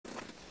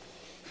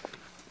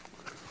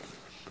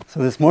So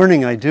this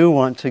morning I do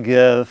want to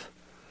give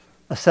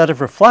a set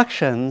of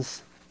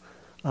reflections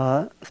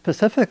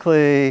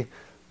specifically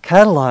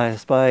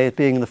catalyzed by it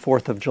being the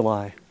 4th of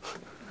July.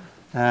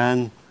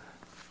 And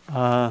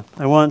I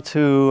want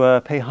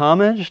to pay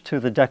homage to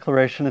the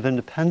Declaration of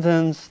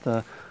Independence,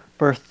 the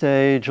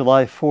birthday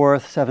July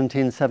 4th,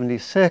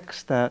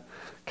 1776, that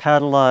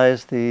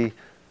catalyzed the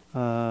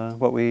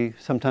what we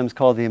sometimes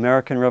call the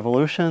American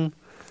Revolution.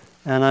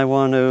 And I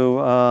want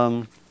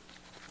to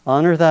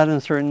honor that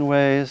in certain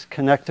ways,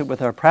 connect it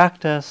with our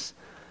practice,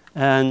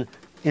 and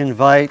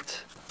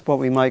invite what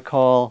we might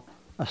call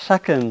a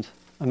second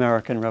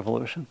American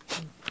Revolution,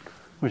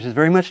 which is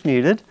very much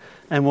needed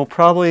and will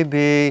probably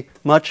be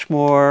much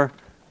more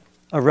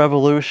a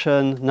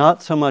revolution,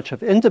 not so much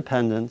of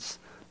independence,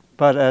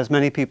 but as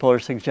many people are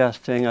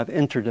suggesting, of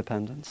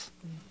interdependence.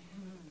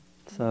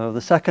 So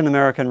the second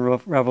American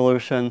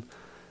Revolution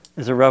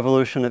is a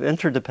revolution of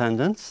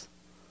interdependence,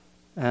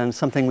 and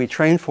something we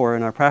train for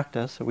in our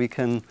practice, so we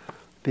can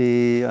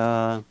be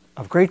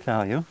of great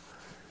value.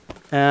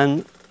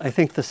 And I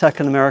think the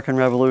second American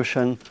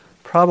Revolution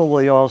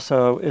probably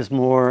also is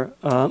more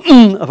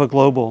of a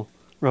global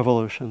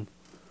revolution,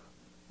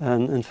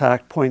 and in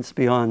fact points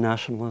beyond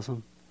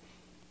nationalism.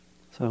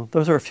 So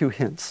those are a few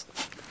hints.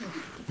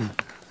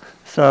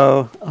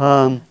 So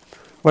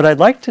what I'd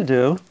like to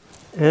do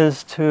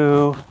is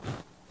to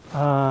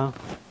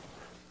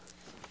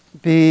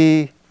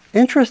be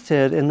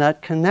interested in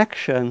that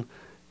connection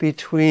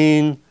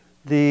between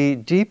the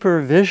deeper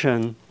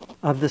vision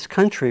of this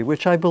country,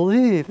 which I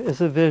believe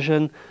is a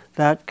vision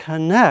that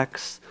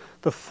connects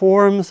the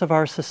forms of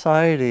our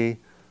society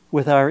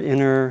with our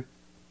inner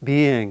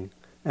being,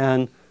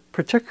 and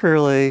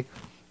particularly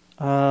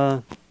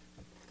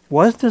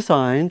was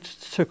designed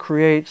to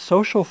create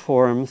social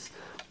forms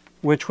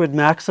which would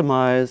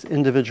maximize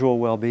individual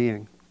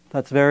well-being.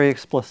 That's very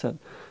explicit.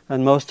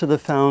 And most of the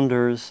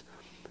founders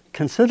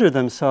consider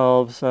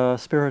themselves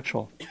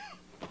spiritual.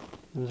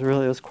 It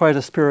was quite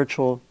a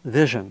spiritual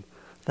vision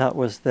that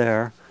was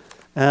there.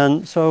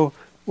 And so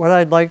what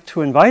I'd like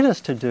to invite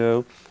us to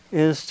do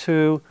is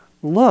to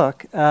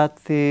look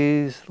at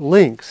these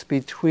links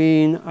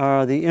between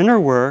the inner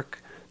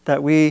work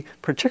that we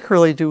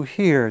particularly do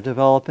here,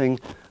 developing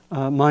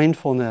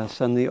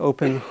mindfulness and the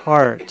open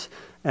heart,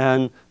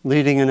 and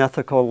leading an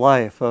ethical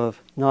life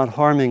of not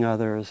harming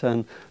others,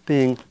 and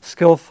being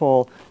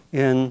skillful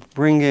in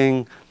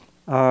bringing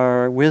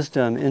our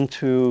wisdom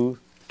into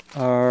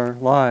our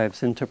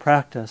lives, into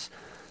practice.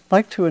 I'd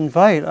like to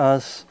invite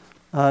us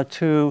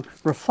to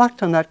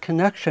reflect on that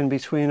connection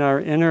between our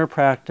inner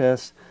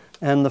practice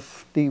and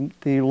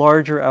the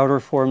larger outer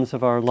forms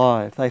of our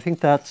life. I think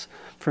that's,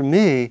 for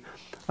me,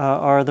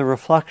 are the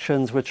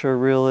reflections which are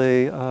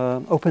really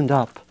opened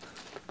up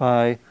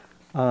by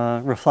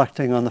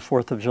reflecting on the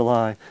 4th of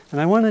July. And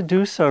I want to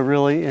do so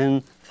really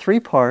in 3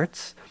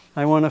 parts.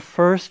 I want to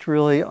first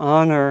really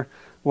honor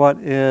what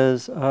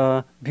is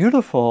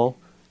beautiful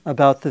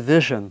about the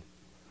vision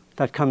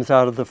that comes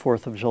out of the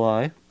 4th of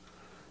July,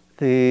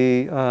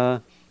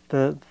 the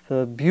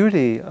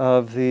beauty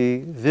of the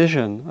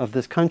vision of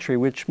this country,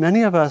 which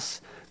many of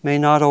us may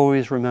not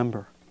always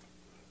remember.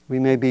 We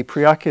may be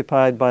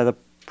preoccupied by the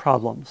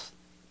problems,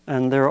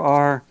 and there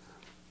are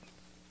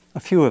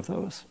a few of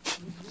those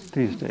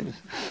these days,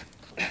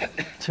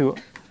 to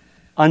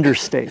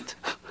understate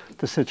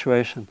the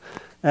situation.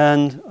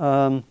 And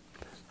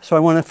so I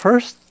want to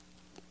first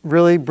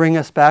really bring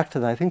us back to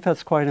that. I think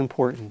that's quite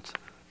important,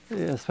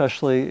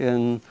 especially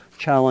in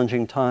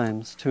challenging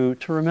times, to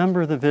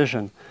remember the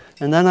vision.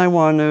 And then I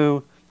want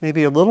to,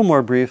 maybe a little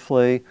more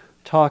briefly,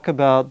 talk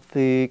about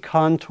the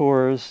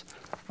contours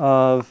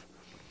of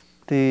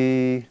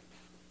the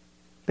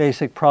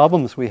basic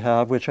problems we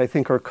have, which I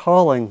think are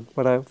calling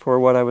for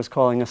what I was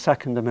calling a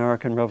second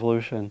American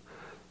Revolution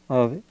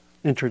of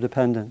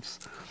interdependence.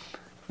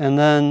 And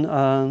then,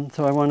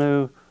 so I want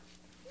to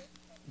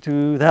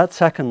do that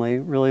secondly,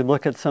 really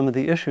look at some of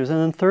the issues. And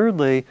then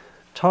thirdly,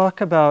 talk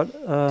about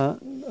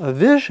a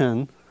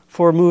vision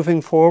for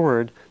moving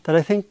forward that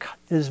I think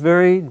is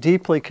very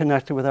deeply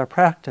connected with our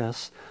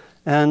practice,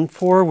 and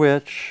for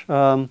which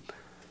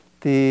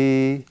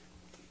the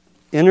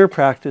inner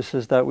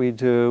practices that we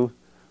do,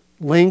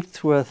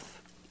 linked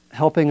with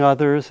helping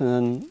others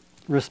and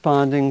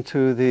responding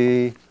to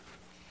the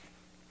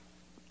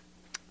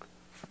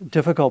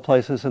difficult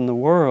places in the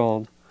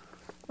world,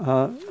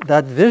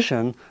 that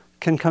vision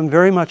can come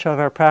very much out of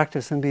our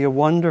practice and be a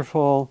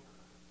wonderful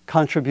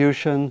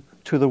contribution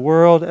to the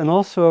world, and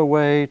also a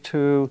way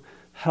to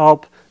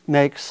help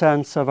make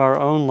sense of our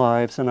own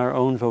lives and our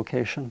own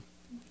vocation.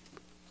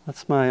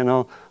 That's and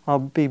I'll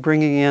be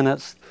bringing in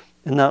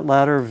that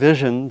latter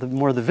vision, the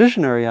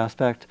visionary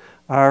aspect,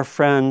 our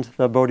friend,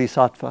 the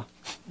Bodhisattva,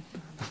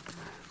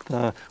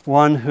 the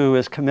one who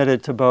is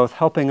committed to both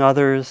helping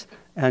others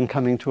and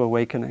coming to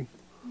awakening,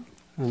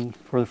 and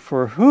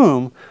for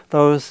whom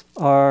those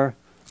are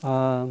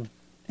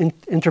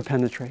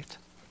interpenetrate.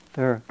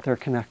 They're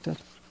connected.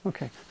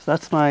 Okay, so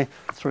that's my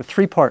sort of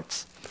 3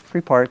 parts,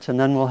 and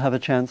then we'll have a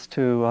chance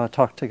to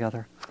talk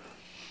together.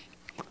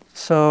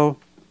 So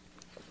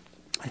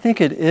I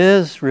think it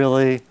is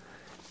really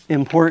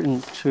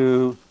important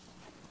to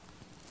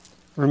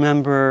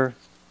remember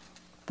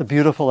the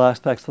beautiful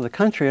aspects of the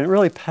country, and it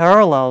really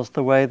parallels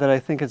the way that I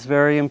think it's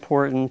very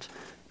important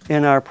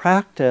in our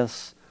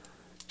practice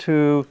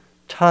to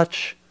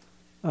touch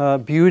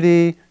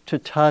beauty, to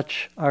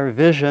touch our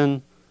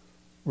vision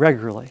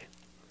regularly.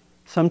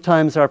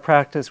 Sometimes our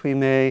practice we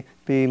may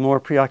be more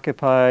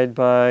preoccupied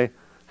by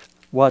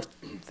what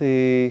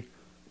the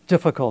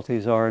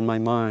difficulties are in my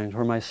mind,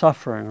 or my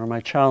suffering, or my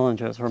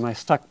challenges, or my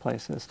stuck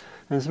places.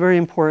 And it's very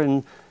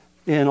important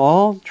in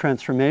all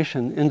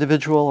transformation,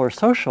 individual or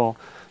social,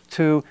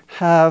 to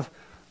have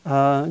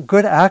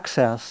good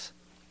access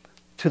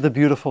to the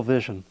beautiful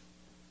vision.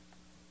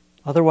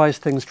 Otherwise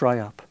things dry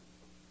up.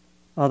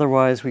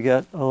 Otherwise we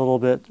get a little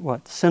bit,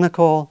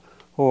 cynical,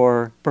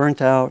 or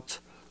burnt out,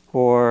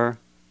 or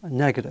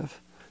negative.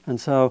 And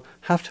so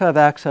have to have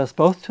access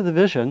both to the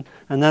vision,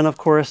 and then of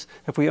course,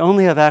 if we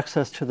only have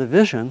access to the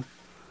vision,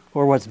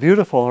 or what's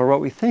beautiful, or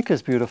what we think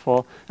is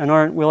beautiful, and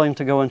aren't willing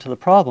to go into the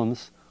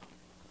problems,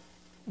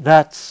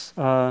 that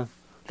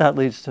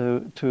leads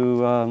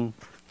to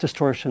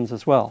distortions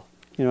as well.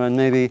 And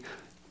maybe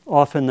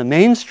often the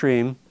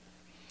mainstream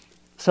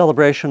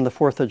celebration of the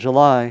 4th of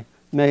July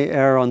may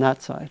err on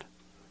that side,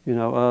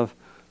 of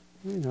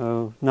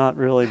not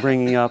really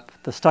bringing up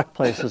the stuck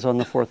places on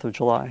the 4th of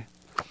July.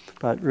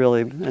 But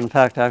really, in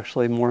fact,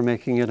 actually more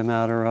making it a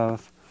matter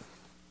of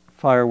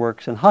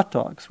fireworks and hot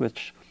dogs,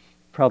 which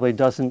probably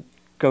doesn't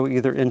go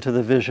either into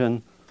the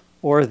vision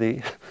or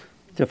the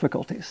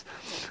difficulties.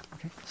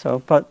 Okay,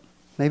 so, but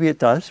maybe it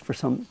does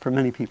for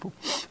many people.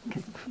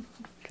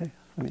 Okay.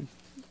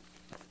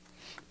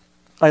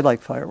 I like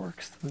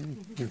fireworks.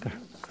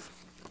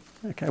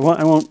 Okay, I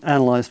won't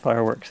analyze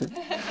fireworks. It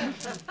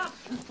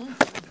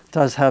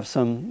does have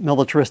some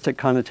militaristic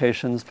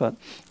connotations, but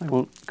I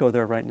won't go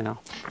there right now.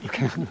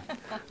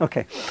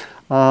 Okay.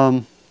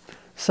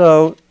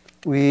 So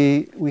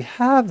we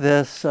have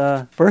this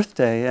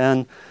birthday,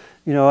 and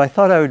I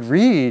thought I would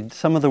read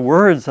some of the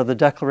words of the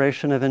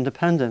Declaration of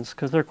Independence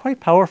because they're quite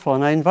powerful.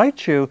 And I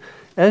invite you,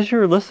 as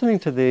you're listening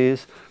to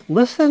these,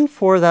 listen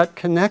for that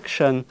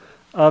connection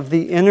of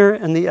the inner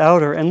and the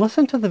outer, and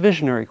listen to the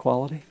visionary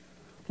quality.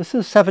 This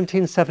is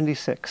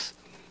 1776.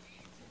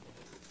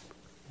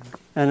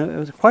 And it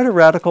was quite a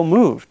radical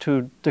move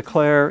to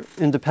declare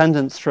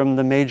independence from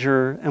the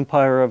major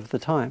empire of the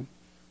time,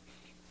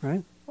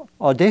 right?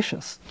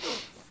 Audacious.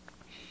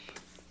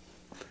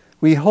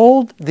 We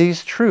hold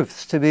these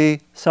truths to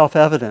be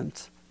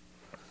self-evident,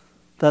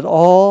 that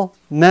all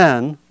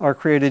men are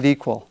created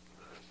equal,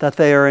 that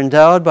they are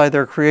endowed by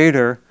their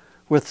Creator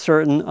with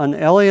certain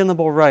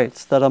unalienable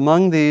rights, that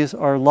among these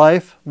are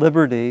life,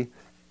 liberty,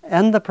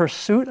 and the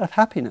pursuit of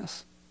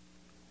happiness,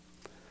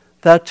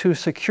 that to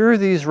secure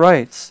these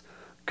rights,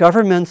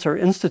 governments are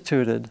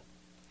instituted,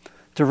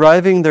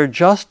 deriving their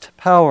just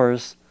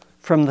powers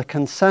from the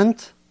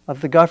consent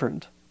of the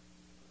governed,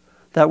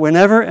 that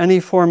whenever any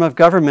form of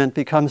government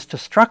becomes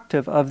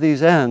destructive of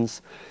these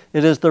ends,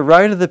 it is the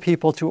right of the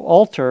people to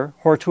alter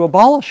or to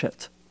abolish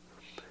it,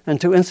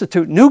 and to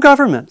institute new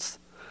governments,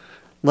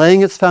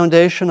 laying its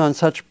foundation on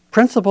such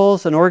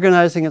principles and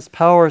organizing its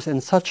powers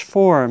in such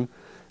form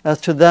as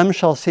to them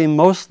shall seem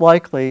most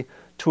likely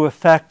to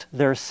affect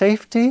their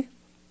safety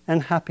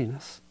and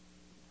happiness.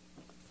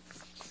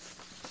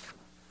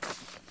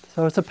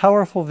 So it's a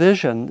powerful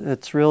vision.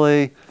 It's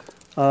really,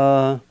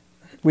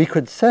 we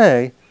could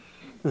say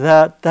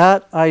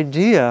that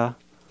idea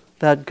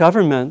that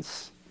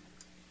governments,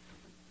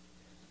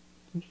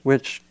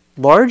 which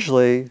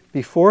largely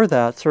before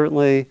that,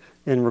 certainly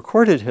in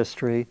recorded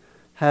history,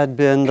 had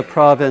been the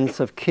province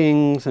of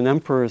kings and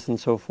emperors and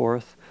so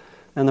forth,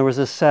 and there was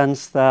a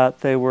sense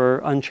that they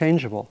were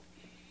unchangeable.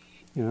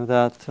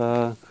 That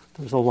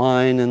there's a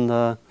line in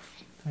the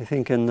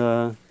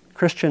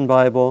Christian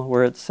Bible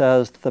where it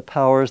says the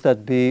powers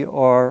that be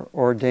are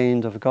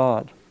ordained of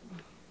God,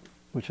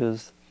 which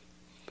has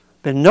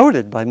been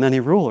noted by many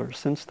rulers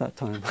since that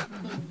time.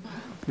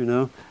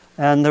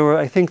 And there were,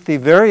 I think, the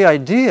very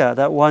idea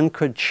that one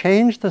could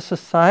change the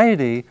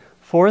society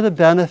for the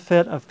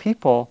benefit of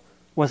people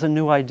was a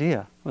new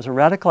idea, was a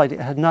radical idea.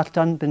 It had not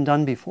been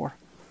done before.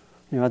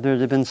 There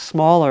had been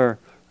smaller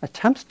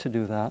attempts to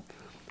do that,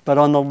 but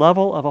on the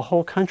level of a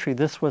whole country,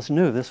 this was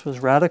new, this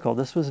was radical,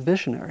 this was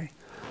visionary.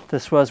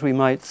 This was, we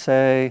might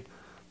say,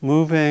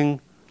 moving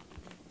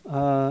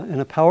in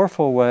a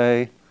powerful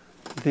way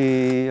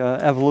the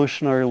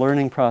evolutionary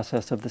learning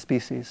process of the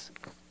species.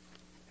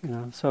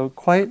 So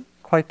quite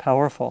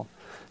powerful.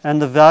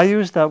 And the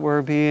values that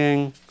were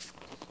being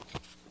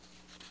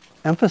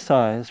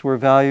emphasized were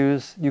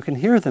values, you can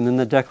hear them in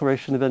the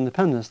Declaration of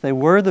Independence. They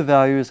were the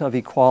values of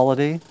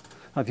equality,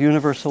 of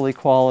universal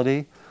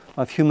equality,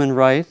 of human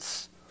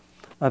rights,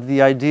 of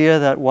the idea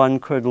that one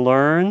could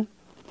learn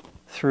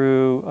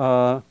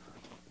through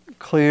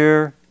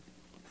clear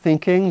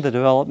thinking, the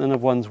development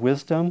of one's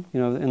wisdom.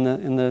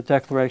 In the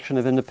Declaration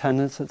of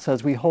Independence, it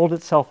says we hold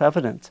it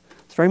self-evident.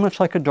 It's very much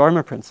like a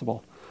Dharma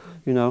principle.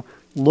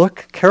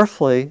 Look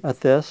carefully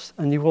at this,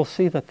 and you will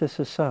see that this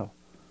is so.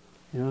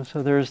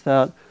 So there's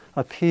that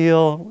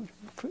appeal,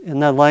 in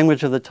that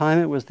language of the time,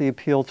 it was the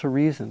appeal to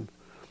reason.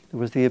 It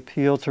was the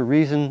appeal to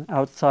reason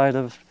outside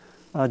of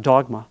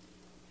dogma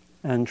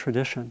and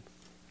tradition,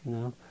 you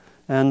know.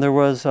 And there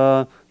was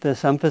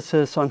this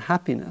emphasis on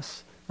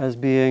happiness as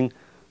being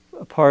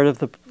a part of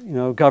the, you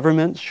know,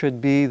 government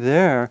should be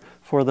there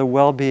for the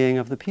well-being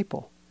of the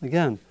people.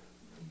 Again,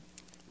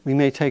 we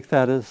may take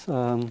that as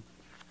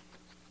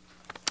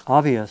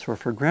obvious or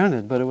for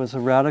granted, but it was a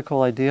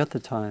radical idea at the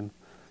time,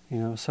 you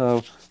know.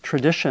 So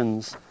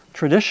tradition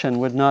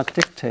would not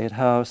dictate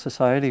how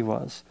society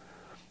was.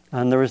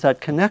 And there was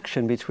that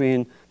connection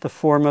between the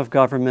form of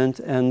government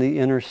and the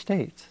inner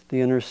state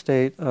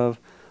of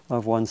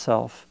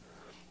oneself.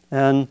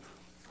 And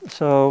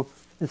so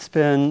it's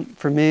been,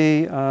 for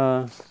me,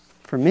 I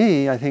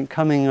think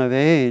coming of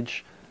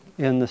age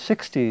in the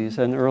 60s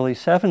and early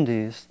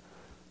 70s,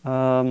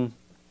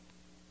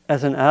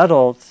 as an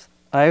adult,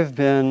 I've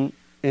been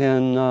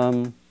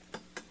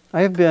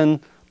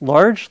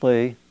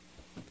largely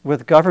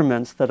with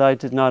governments that I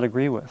did not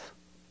agree with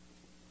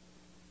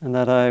and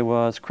that I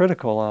was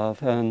critical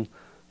of. And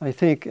I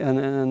think,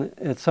 and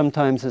it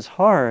sometimes is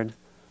hard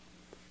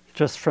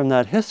just from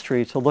that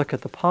history to look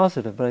at the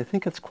positive, but I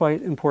think it's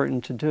quite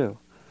important to do.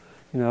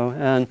 You know,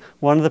 and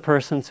one of the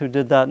persons who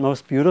did that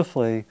most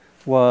beautifully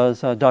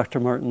was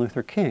Dr. Martin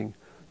Luther King.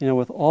 You know,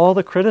 with all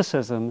the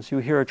criticisms, you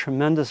hear a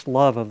tremendous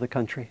love of the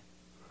country.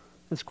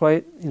 It's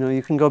quite, you know,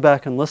 you can go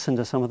back and listen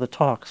to some of the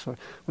talks,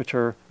 which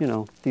are, you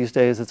know, these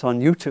days it's on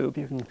YouTube.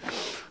 You can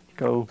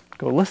go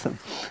listen.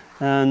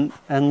 And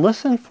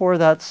listen for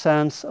that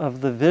sense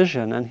of the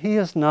vision. And he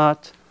is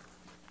not,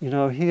 you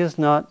know, he is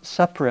not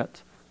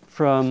separate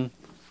from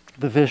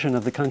the vision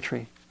of the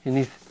country.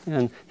 And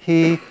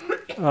he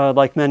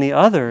like many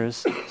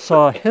others,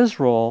 saw his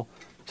role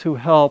to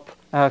help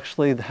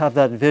actually have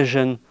that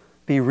vision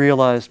be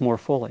realized more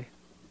fully,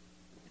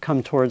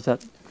 come towards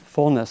that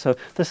fullness. So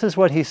this is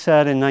what he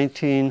said in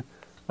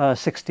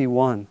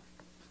 1961.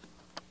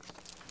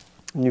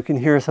 And you can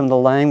hear some of the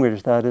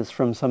language that is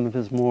from some of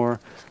his more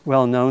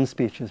well-known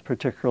speeches,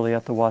 particularly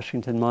at the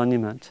Washington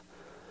Monument.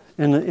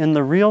 In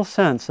the real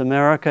sense,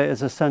 America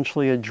is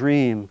essentially a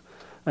dream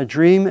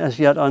as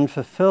yet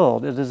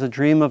unfulfilled. It is a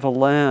dream of a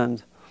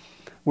land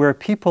where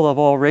people of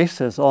all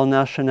races, all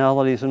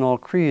nationalities, and all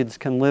creeds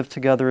can live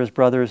together as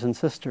brothers and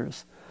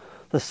sisters.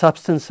 The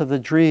substance of the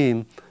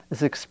dream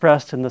is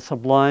expressed in the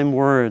sublime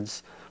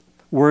words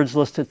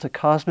listed to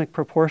cosmic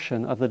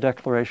proportion of the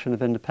Declaration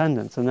of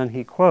Independence. And then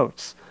he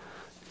quotes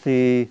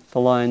the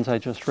lines I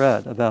just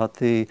read about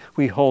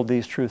we hold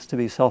these truths to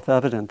be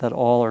self-evident, that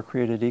all are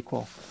created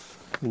equal.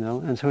 You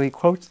know, and so he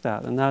quotes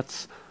that, and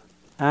that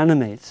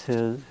animates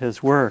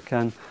his work.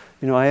 And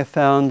you know, I have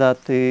found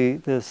that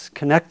this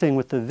connecting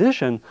with the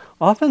vision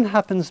often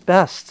happens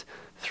best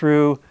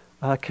through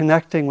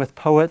connecting with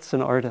poets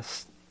and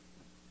artists,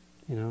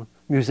 you know,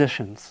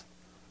 musicians,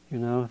 you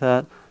know,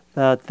 that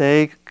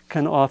they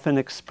can often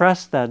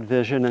express that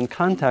vision and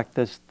contact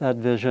that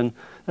vision,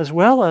 as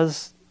well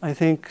as, I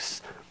think,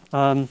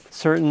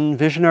 certain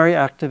visionary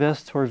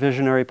activists or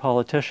visionary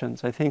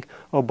politicians. I think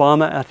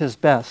Obama at his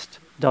best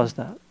does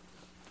that,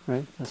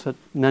 right? That's what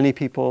many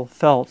people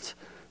felt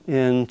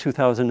in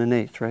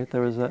 2008, right?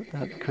 There was that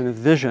kind of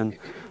vision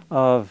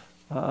of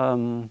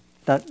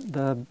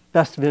the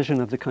best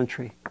vision of the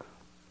country,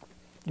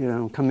 you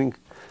know, coming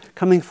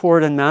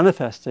forward and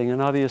manifesting,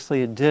 and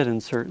obviously it did in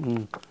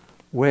certain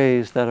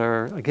ways that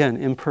are, again,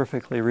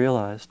 imperfectly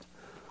realized.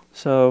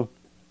 So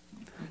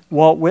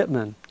Walt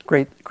Whitman,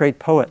 great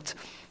poet,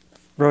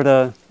 wrote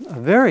a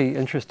very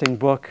interesting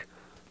book,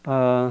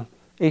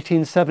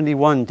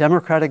 1871,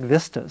 Democratic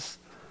Vistas.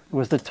 It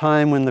was the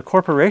time when the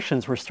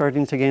corporations were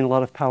starting to gain a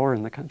lot of power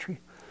in the country.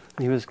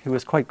 And he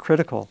was quite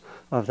critical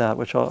of that,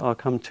 which I'll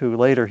come to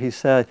later. He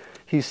said,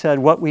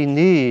 what we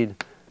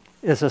need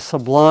is a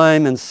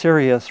sublime and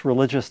serious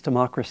religious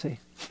democracy.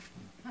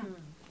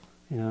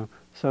 You know,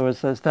 so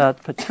it's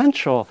that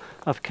potential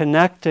of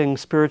connecting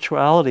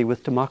spirituality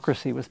with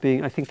democracy, with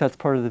being, I think that's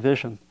part of the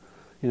vision.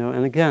 You know,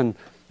 and again,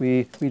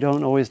 we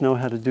don't always know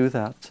how to do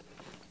that.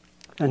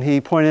 And he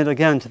pointed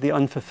again to the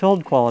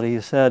unfulfilled quality.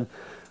 He said,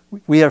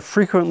 we have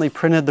frequently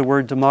printed the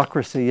word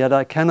democracy, yet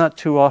I cannot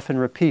too often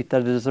repeat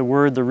that it is a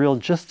word the real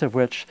gist of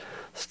which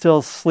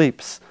still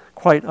sleeps,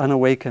 quite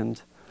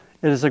unawakened.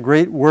 It is a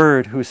great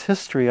word whose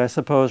history, I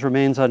suppose,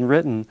 remains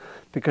unwritten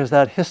because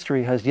that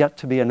history has yet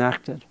to be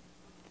enacted.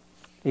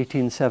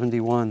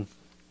 1871.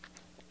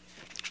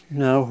 You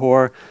know,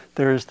 or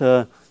there's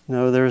the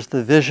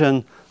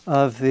vision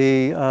of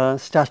the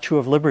Statue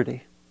of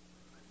Liberty,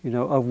 you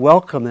know, of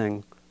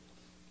welcoming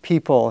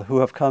people who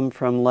have come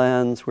from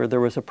lands where there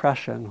was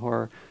oppression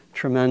or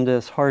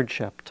tremendous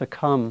hardship to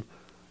come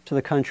to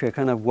the country, a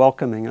kind of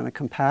welcoming and a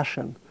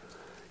compassion.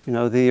 You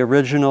know, the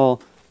original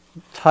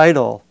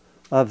title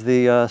of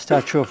the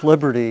Statue of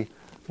Liberty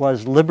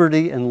was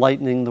Liberty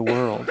Enlightening the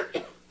World.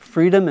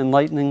 Freedom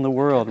Enlightening the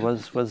World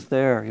was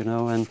there, you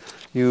know, and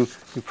you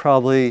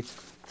probably,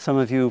 some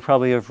of you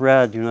probably have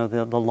read, you know,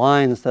 the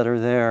lines that are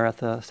there at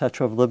the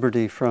Statue of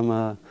Liberty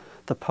from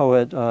the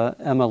poet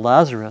Emma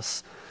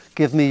Lazarus,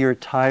 Give me your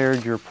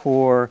tired, your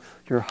poor,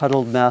 your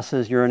huddled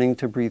masses yearning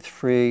to breathe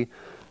free.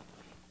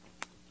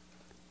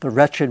 The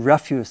wretched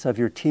refuse of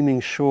your teeming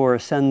shore,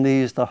 send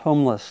these, the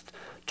homeless,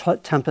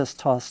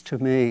 tempest-tossed to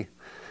me.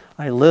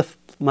 I lift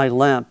my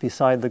lamp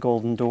beside the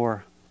golden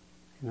door.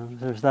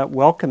 There's that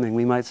welcoming,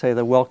 we might say,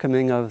 the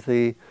welcoming of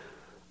the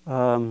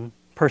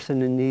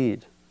person in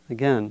need.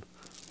 Again,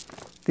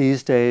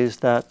 these days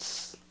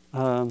that's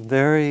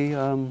very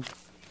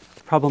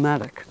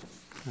problematic.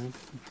 Right?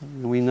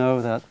 We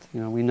know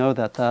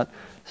that that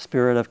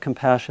spirit of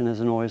compassion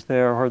isn't always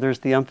there, or there's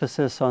the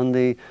emphasis on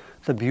the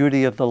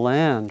beauty of the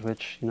land,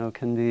 which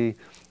can be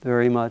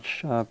very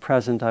much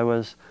present. I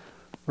was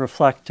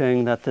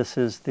reflecting that this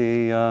is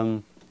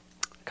the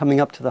coming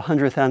up to the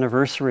 100th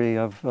anniversary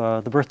of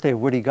the birthday of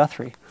Woody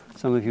Guthrie.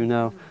 Some of you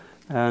know,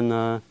 and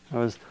I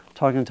was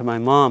talking to my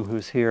mom,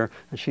 who's here,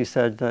 and she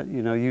said that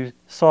you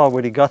saw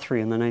Woody Guthrie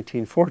in the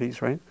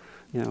 1940s, right?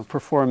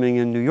 Performing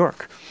in New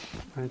York,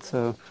 right?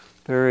 So.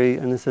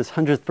 And it's his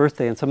 100th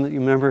birthday, and some of you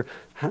remember,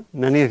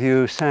 many of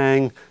you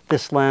sang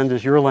 "This Land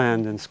Is Your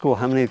Land" in school.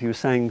 How many of you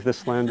sang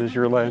 "This Land Is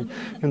Your Land"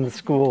 in the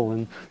school?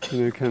 And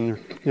can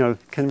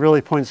really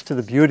points to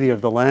the beauty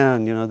of the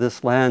land.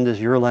 This land is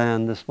your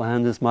land. This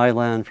land is my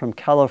land. From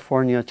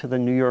California to the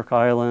New York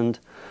Island,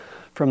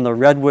 from the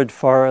redwood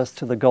forest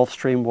to the Gulf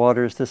Stream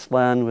waters, this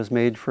land was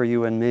made for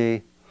you and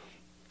me.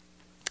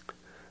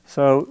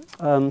 So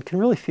can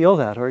really feel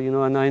that,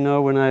 and I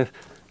know when I've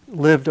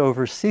lived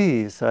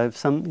overseas,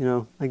 I've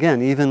again,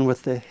 even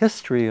with the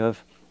history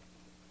of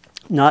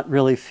not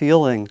really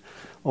feeling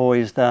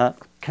always that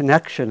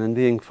connection and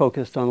being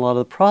focused on a lot of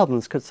the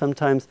problems, could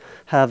sometimes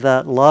have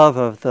that love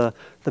of the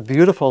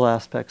beautiful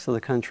aspects of the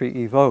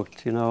country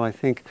evoked. I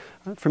think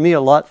for me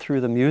a lot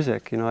through the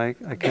music. I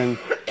can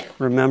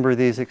remember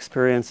these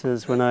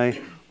experiences when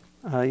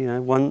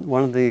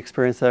one of the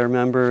experiences I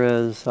remember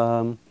is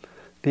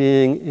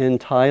being in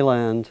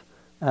Thailand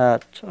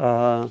at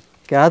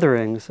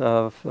gatherings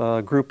of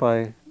a group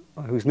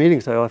whose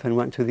meetings I often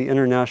went to, the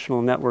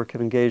International Network of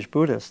Engaged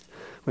Buddhists,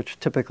 which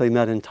typically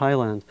met in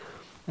Thailand.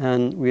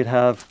 And we'd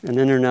have an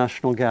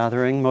international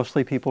gathering,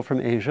 mostly people from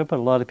Asia, but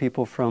a lot of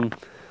people from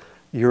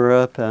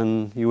Europe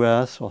and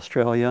US,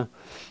 Australia.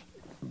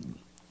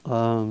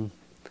 And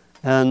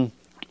in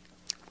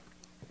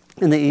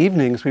the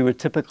evenings, we would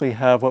typically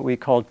have what we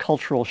called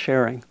cultural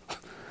sharing.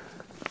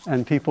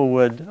 And people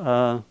would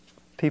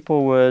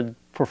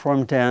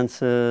perform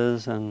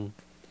dances and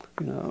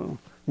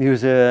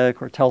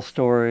music or tell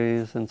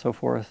stories and so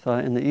forth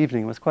in the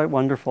evening. It was quite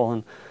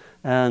wonderful.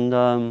 And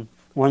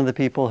one of the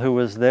people who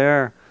was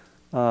there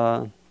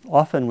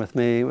often with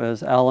me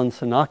was Alan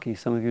Senaki,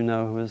 some of you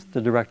know, who was the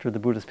director of the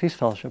Buddhist Peace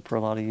Fellowship for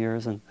a lot of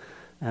years,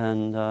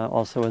 and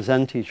also a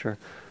Zen teacher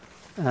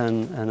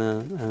and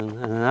an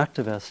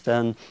activist.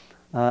 And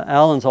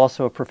Alan's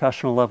also a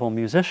professional level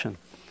musician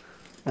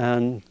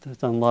and has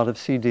done a lot of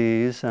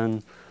CDs,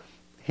 and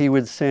he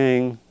would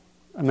sing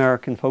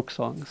American folk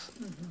songs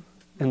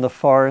in the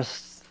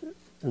forest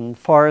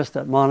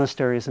at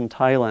monasteries in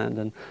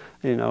Thailand,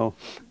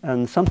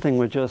 and something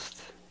would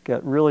just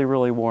get really,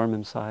 really warm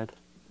inside,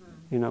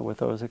 with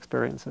those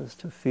experiences,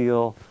 to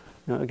feel,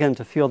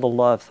 to feel the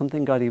love,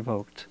 something got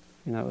evoked,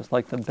 it was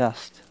like the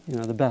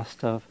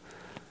best of,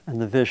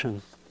 and the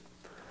vision.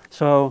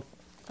 So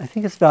I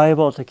think it's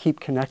valuable to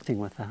keep connecting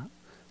with that,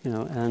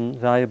 and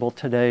valuable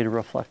today to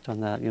reflect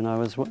on that. I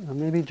was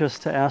maybe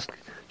just to ask,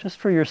 just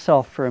for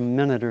yourself for a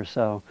minute or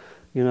so,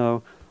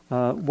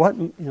 what,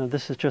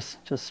 this is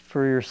just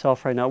for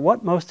yourself right now,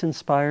 what most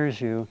inspires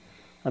you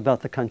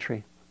about the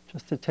country?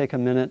 Just to take a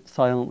minute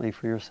silently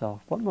for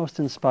yourself. What most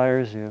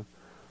inspires you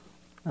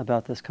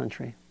about this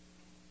country?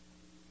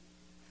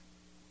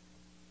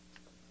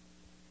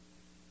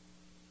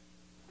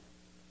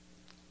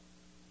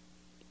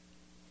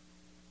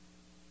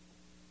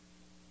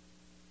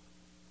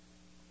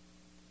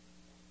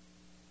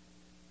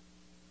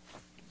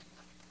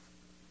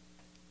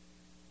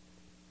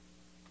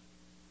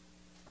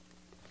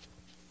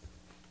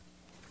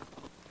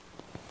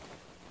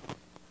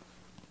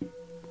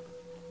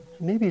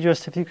 Maybe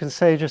just, if you can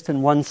say just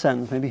in one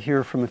sentence, maybe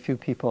hear from a few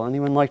people.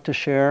 Anyone like to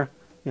share?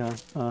 Yeah,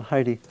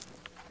 Heidi.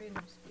 Freedom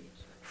of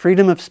speech.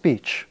 Freedom of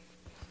speech.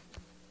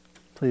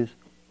 Please.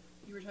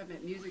 You were talking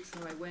about music, so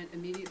I went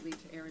immediately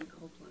to Aaron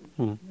Copland.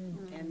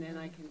 Mm-hmm. And then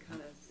I can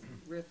kind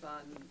of riff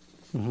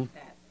on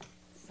that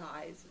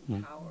size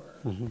and power.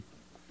 Mm-hmm.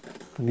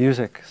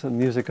 The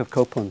music of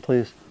Copland,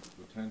 please.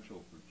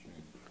 Potential for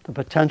change. The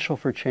potential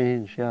for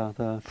change, yeah.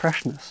 The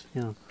freshness,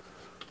 yeah.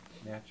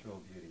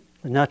 Natural beauty.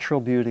 The natural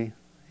beauty.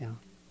 Yeah.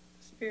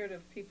 Spirit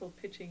of people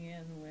pitching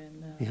in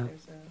when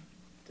there's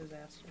a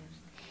disaster.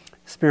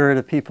 Spirit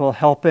of people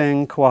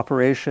helping,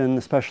 cooperation,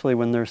 especially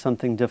when there's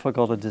something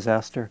difficult, a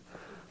disaster.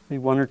 Maybe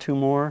one or two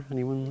more?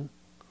 Anyone?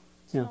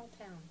 Yeah. Small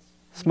towns.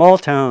 Small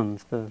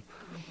towns, the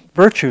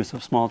virtues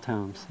of small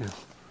towns. Yeah.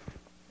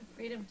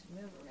 Freedom to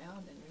move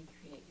around and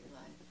recreate your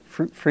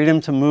life.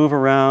 Freedom to move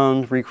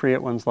around,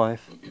 recreate one's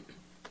life.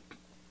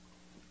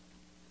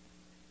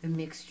 A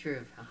mixture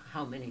of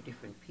how many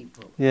different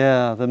people.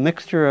 Yeah, the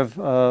mixture of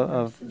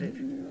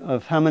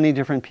how many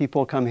different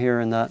people come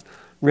here and that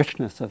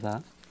richness of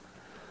that.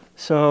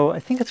 So I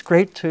think it's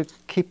great to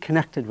keep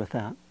connected with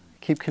that,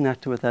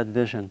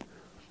 vision.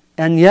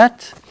 And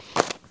yet,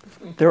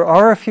 there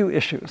are a few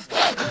issues.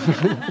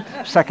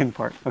 Second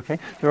part, okay?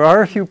 There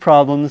are a few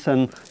problems,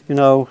 and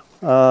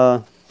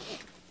I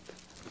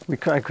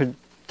could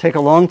take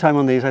a long time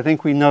on these. I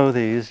think we know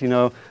these.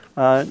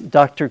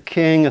 Dr.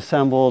 King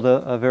assembled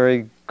a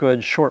very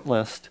good short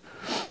list.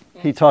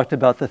 He talked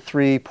about the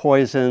 3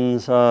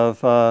 poisons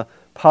of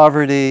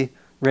poverty,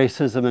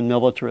 racism, and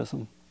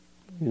militarism.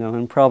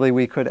 And probably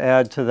we could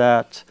add to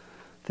that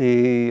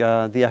the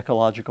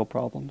ecological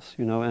problems.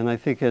 And I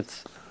think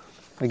it's,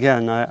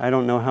 again, I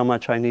don't know how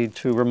much I need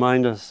to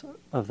remind us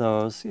of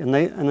those. And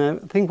I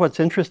think what's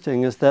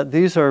interesting is that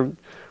these are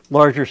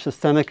larger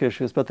systemic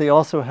issues, but they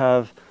also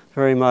have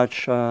very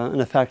much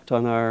an effect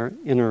on our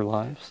inner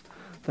lives.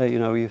 That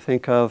you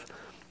think of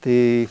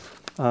the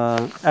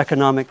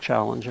economic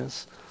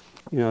challenges.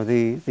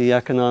 The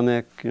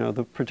economic,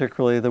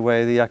 particularly the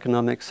way the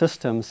economic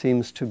system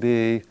seems to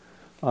be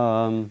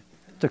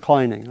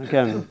declining.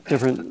 Again,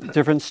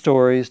 different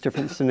stories,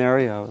 different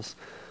scenarios,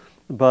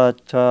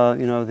 but the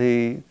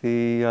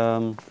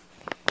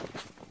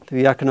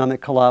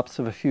economic collapse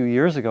of a few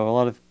years ago, a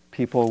lot of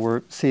people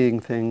were seeing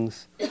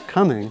things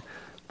coming,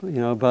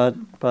 but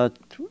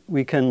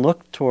we can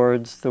look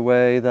towards the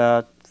way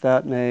that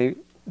may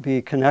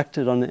be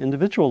connected on the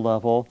individual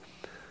level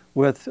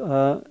with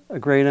a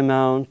great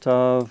amount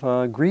of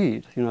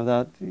greed.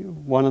 That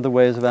one of the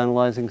ways of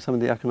analyzing some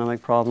of the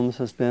economic problems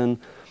has been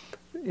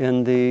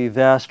in the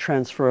vast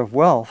transfer of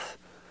wealth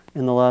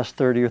in the last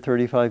 30 or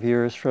 35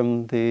 years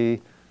from the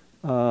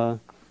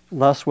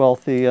less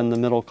wealthy and the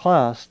middle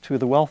class to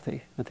the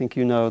wealthy. I think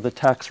the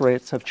tax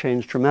rates have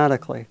changed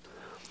dramatically.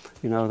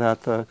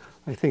 I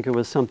think it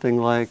was something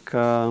like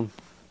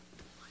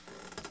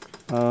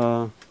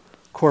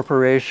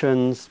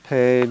corporations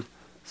paid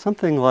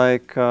something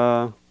like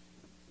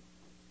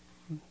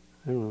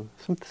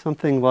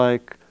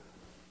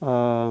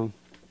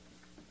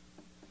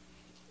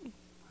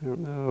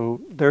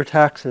their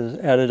taxes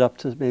added up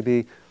to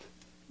maybe,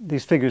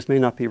 these figures may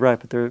not be right,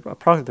 but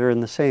they're in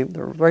the same,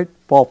 they're right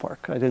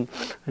ballpark. I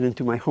didn't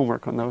do my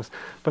homework on those,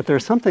 but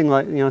there's something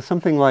like 60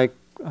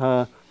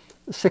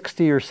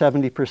 or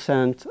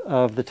 70%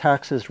 of the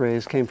taxes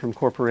raised came from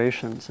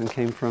corporations and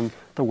came from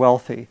the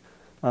wealthy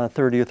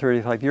 30 or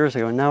 35 years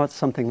ago, and now it's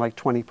something like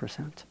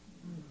 20%.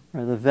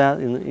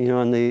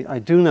 Right, I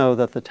do know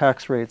that the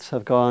tax rates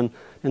have gone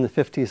in the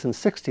 50s and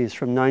 60s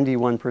from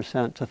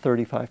 91% to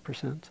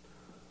 35%.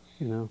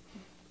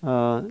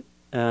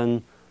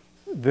 And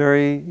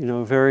very,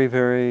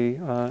 very,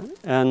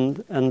 and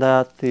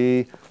that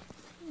in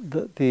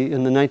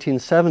the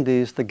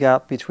 1970s, the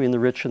gap between the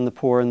rich and the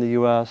poor in the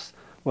U.S.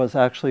 was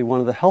actually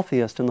one of the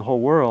healthiest in the whole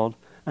world,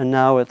 and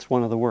now it's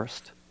one of the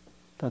worst.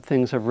 That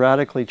things have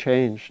radically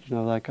changed.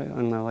 Like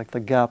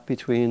the gap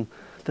between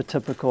the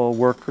typical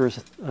worker's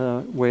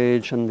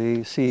wage and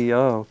the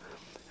CEO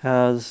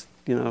has,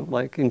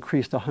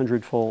 increased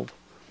 100-fold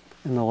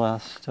in the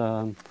last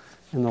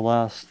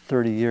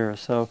 30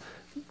 years. So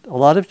a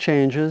lot of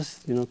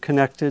changes,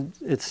 connected,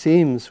 it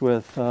seems,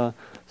 with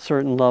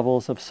certain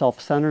levels of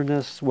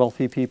self-centeredness,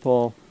 wealthy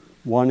people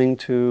wanting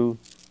to,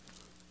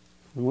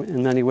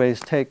 in many ways,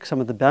 take some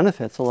of the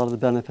benefits, a lot of the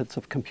benefits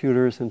of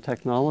computers and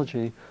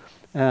technology,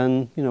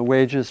 and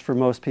wages for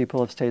most people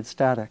have stayed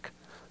static.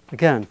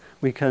 Again,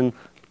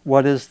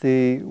 what is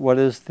the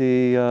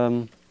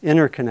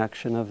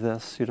interconnection of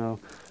this?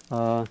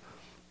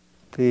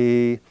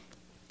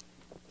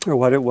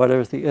 What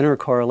is the inner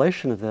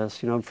correlation of this?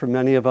 For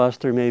many of us,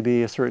 there may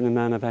be a certain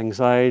amount of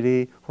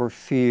anxiety or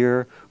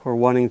fear or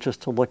wanting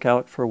just to look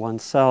out for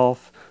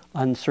oneself,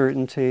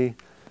 uncertainty,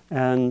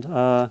 and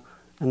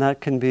that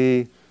can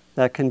be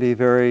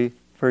very,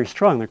 very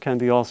strong. There can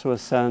be also a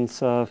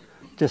sense of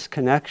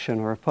disconnection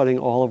or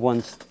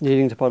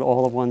needing to put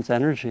all of one's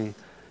energy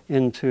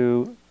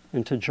into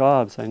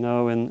jobs. I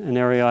know in an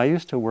area I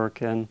used to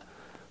work in,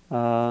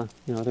 there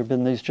have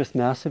been these just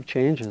massive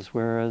changes,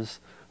 whereas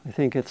I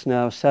think it's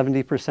now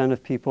 70%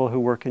 of people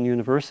who work in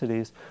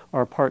universities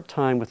are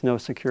part-time with no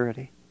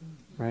security,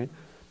 right?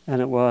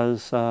 And it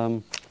was,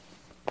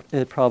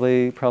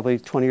 probably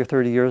 20 or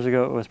 30 years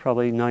ago, it was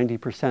probably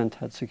 90%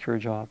 had secure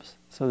jobs.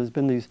 So there's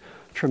been these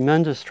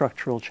tremendous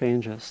structural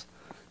changes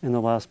in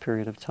the last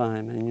period of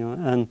time,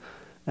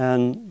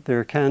 and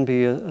there can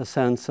be a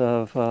sense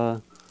of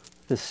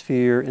this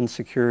fear,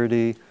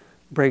 insecurity,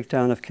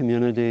 breakdown of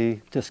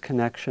community,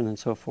 disconnection, and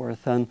so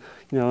forth. And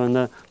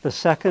and the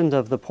second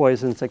of the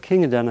poisons that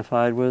King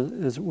identified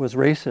was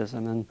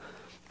racism, and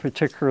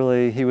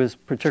he was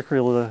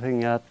particularly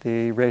looking at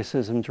the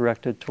racism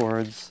directed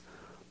towards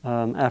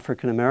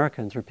African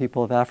Americans or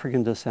people of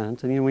African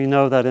descent. And we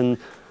know that in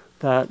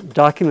that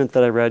document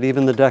that I read,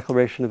 even the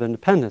Declaration of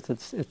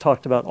Independence, it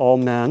talked about all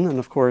men, and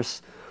of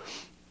course,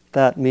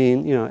 that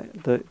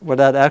what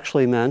that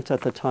actually meant at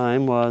the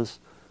time was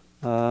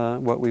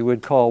what we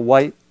would call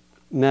white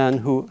men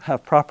who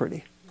have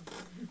property,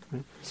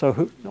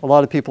 So a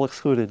lot of people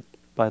excluded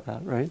by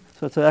that, right?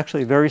 So it's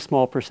actually a very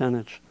small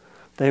percentage.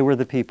 They were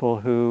the people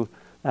who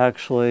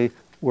actually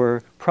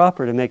were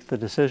proper to make the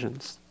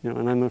decisions,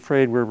 and I'm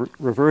afraid we're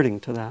reverting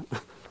to that,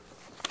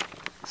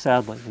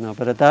 sadly,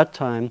 But at that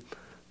time,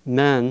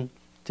 men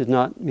did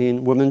not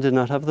mean women did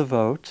not have the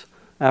vote.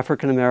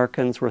 African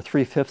Americans were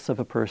 3/5 of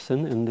a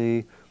person in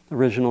the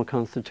original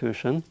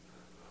Constitution.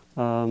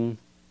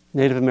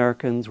 Native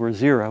Americans were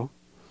 0.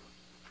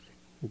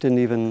 Didn't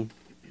even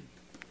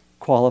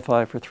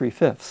qualify for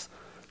 3/5.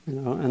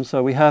 And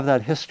so we have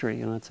that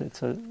history.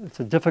 It's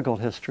a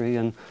difficult history,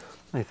 and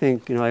I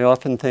think I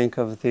often think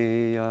of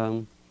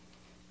the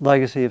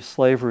legacy of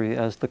slavery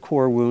as the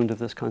core wound of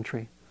this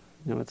country.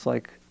 It's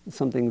like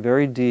something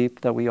very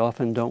deep that we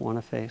often don't want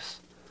to face.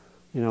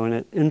 And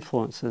it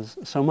influences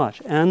so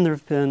much. And there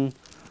have been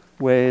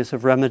ways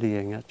of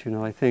remedying it.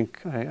 I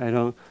think I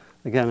don't.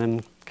 Again,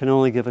 I can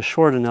only give a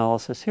short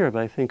analysis here,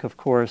 but I think, of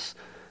course,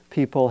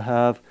 people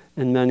have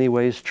in many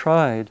ways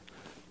tried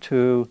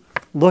to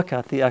look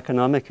at the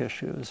economic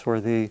issues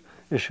or the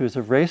issues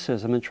of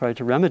racism and tried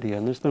to remedy it.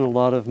 And there's been a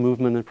lot of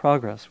movement and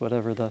progress,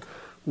 whatever the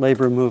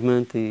labor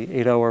movement, the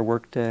 8-hour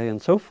workday, and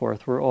so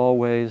forth, were all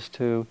ways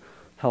to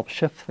help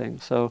shift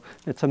things. So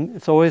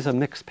it's always a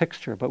mixed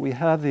picture, but we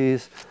have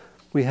these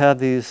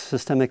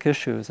systemic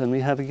issues, and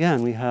we have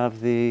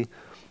the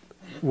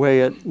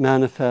way it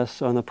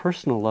manifests on a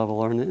personal level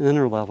or on an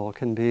inner level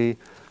can be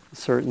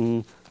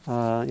certain,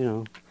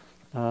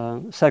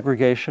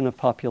 segregation of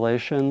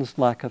populations,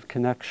 lack of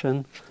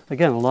connection.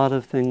 Again, a lot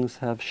of things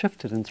have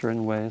shifted in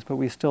certain ways, but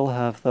we still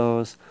have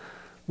those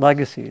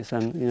legacies.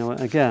 And,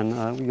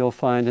 you'll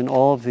find in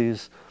all of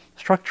these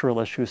structural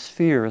issues,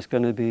 fear is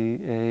going to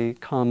be a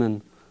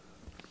common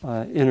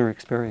inner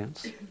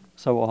experience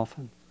so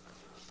often.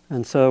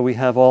 And so we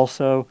have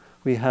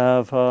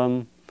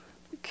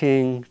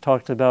King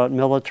talked about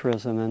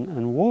militarism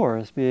and war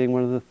as being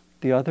one of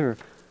the other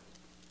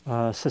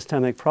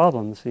systemic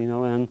problems,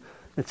 and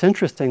it's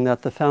interesting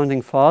that the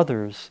founding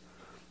fathers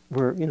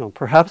were,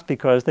 perhaps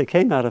because they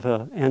came out of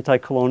an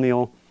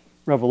anti-colonial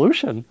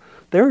revolution,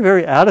 they were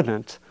very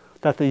adamant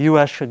that the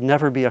U.S. should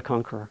never be a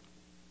conqueror,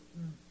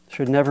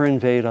 should never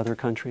invade other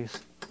countries.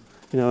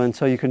 And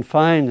so you can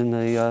find in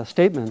the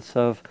statements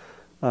of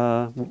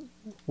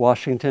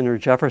Washington or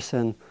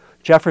Jefferson,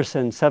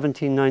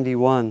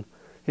 1791,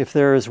 if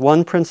there is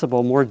one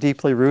principle more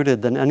deeply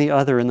rooted than any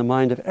other in the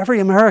mind of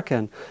every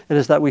American, it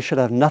is that we should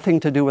have nothing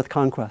to do with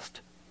conquest.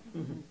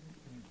 Mm-hmm.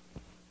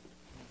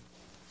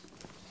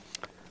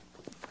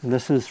 And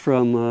this is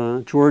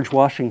from George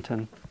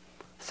Washington,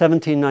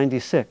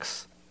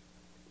 1796.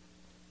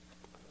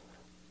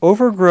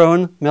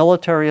 Overgrown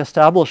military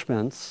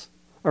establishments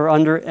are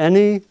under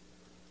any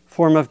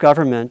form of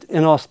government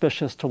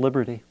inauspicious to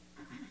liberty,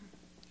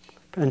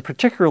 and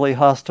particularly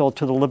hostile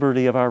to the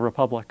liberty of our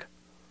republic,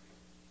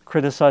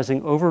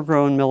 criticizing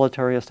overgrown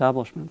military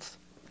establishments.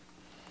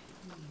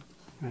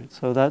 Right,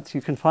 so that's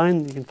you can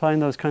find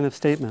those kind of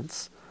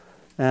statements,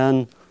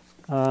 and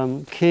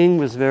King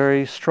was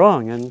very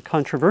strong and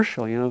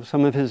controversial.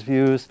 Some of his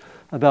views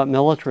about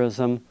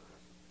militarism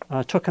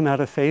took him out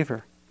of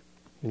favor.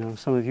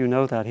 Some of you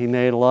know that. He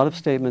made a lot of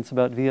statements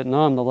about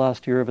Vietnam the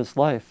last year of his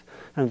life,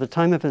 and at the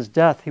time of his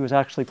death, he was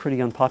actually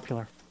pretty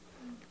unpopular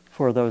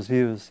for those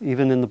views,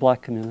 even in the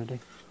black community.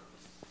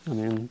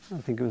 I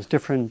think it was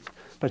different,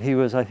 but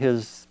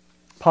his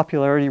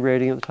popularity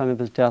rating at the time of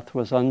his death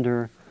was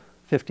under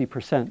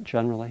 50%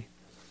 generally,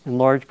 in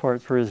large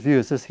part for his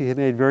views. He had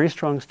made very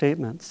strong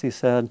statements. He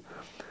said,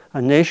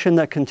 "A nation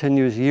that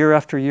continues year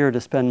after year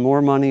to spend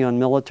more money on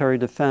military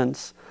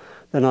defense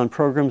than on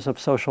programs of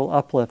social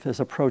uplift is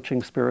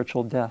approaching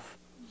spiritual death."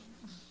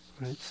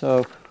 Right?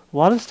 So a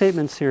lot of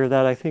statements here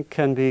that I think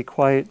can be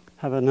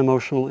have an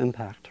emotional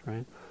impact,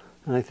 right?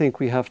 And I think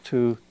we have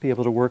to be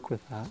able to work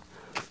with that,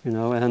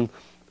 and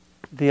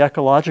the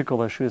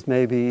ecological issues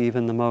may be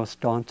even the most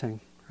daunting,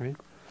 right?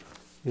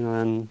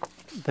 And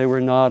they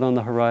were not on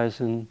the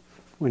horizon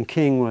when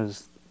King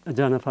was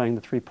identifying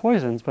the 3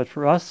 poisons, but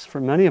for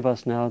many of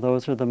us now,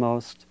 those are the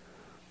most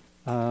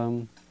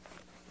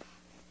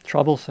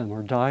troublesome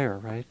or dire,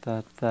 right?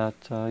 That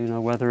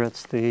whether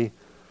it's the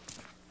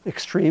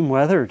extreme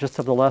weather just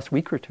of the last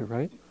week or two,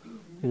 right?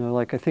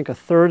 I think a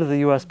third of the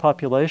U.S.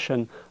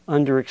 population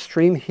under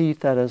extreme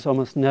heat that has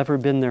almost never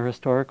been there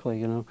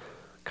historically.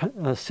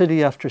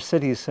 City after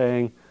city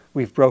saying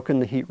we've broken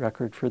the heat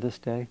record for this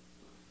day.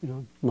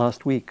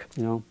 Last week.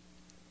 I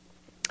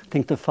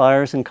think the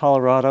fires in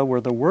Colorado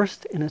were the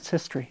worst in its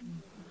history.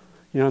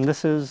 And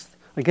this is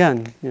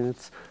again,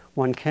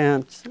 one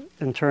can't,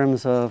 in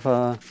terms of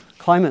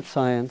climate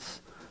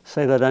science,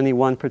 say that any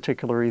one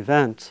particular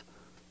event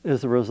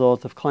is the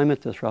result of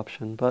climate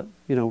disruption. But,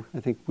 I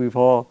think we've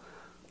all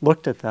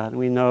looked at that, and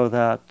we know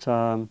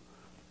that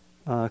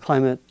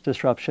climate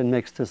disruption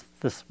makes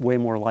this way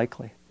more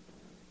likely.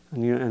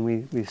 And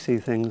we see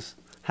things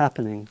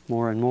happening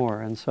more and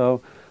more. And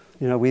so,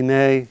 we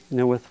may,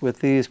 with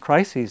these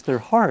crises, they're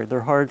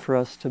hard for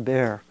us to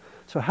bear.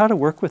 So how to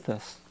work with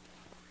this?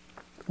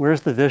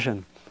 Where's the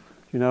vision?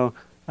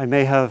 I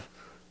may have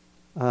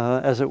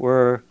as it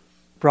were,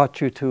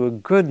 brought you to a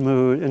good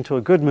mood, into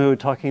a good mood,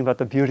 talking about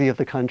the beauty of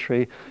the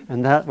country,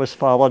 and that was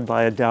followed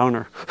by a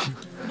downer,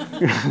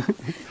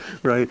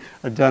 right?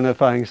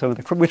 Identifying some of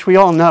the, which we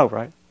all know,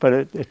 right? But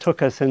it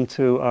took us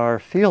into our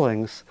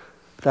feelings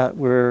that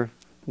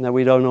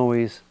we don't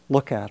always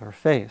look at or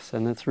face,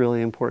 and it's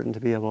really important to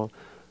be able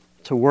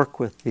to work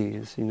with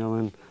these,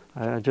 And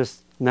I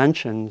just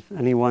mentioned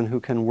anyone who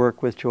can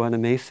work with Joanna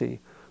Macy.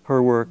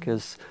 Her work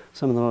is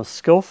some of the most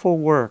skillful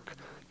work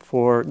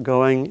for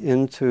going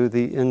into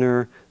the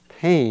inner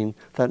pain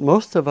that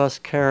most of us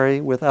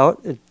carry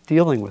without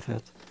dealing with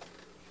it.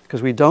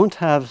 Because we don't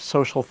have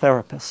social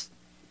therapists.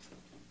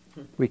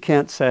 We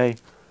can't say,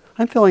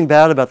 I'm feeling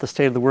bad about the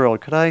state of the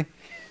world. Could I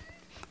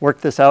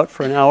work this out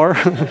for an hour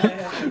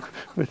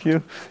with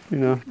you?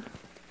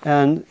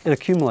 And it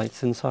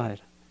accumulates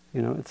inside.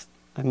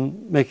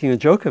 I'm making a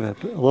joke of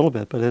it a little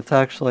bit, but it's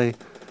actually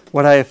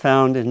what I have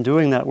found in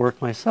doing that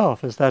work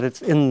myself is that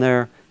it's in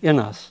there, in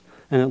us,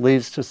 and it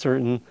leads to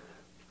certain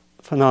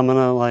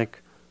phenomena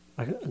like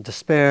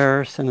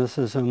despair,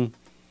 cynicism,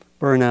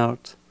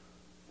 burnout,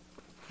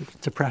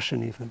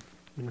 depression even.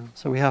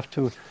 So we have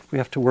to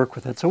work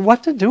with it. So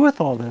what to do with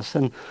all this,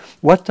 and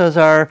what does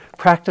our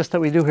practice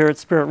that we do here at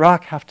Spirit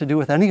Rock have to do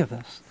with any of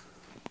this?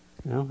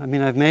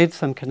 I've made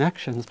some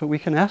connections, but we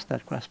can ask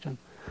that question.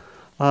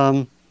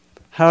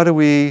 How do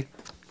we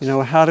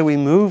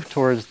move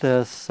towards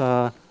this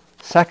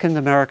second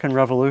American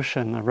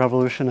Revolution, a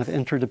revolution of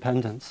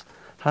interdependence?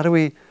 How do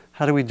we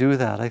do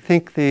that? I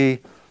think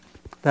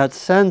that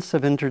sense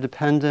of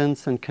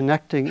interdependence and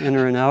connecting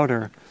inner and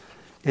outer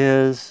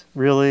is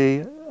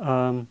really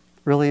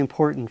really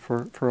important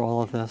for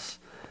all of this.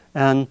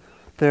 And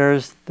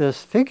there's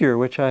this figure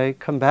which I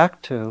come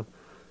back to,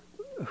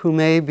 who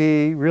may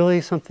be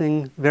really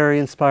something very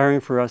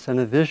inspiring for us and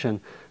a vision,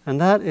 and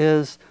that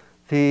is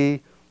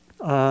in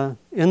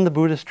the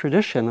Buddhist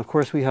tradition, of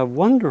course, we have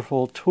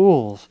wonderful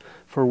tools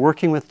for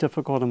working with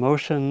difficult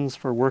emotions,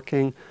 for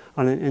working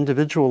on an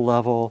individual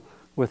level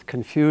with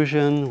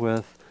confusion,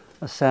 with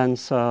a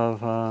sense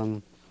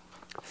of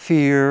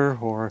fear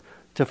or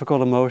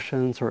difficult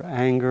emotions or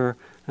anger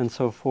and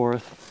so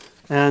forth.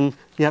 And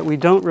yet we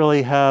don't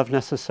really have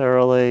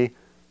necessarily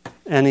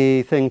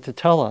anything to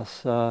tell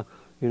us.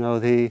 We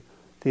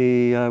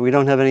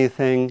don't have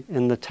anything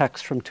in the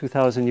text from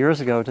 2,000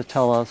 years ago to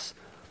tell us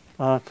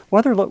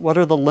what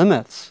are the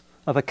limits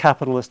of a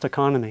capitalist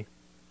economy.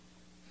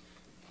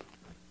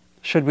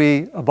 Should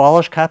we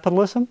abolish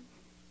capitalism?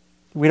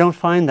 We don't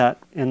find that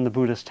in the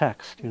Buddhist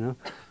text.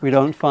 We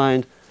don't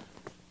find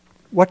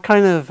what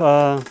kind of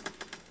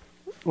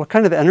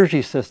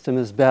energy system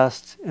is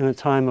best in a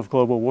time of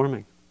global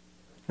warming.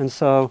 And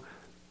so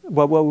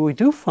what we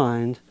do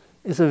find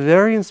is a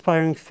very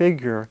inspiring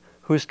figure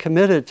who's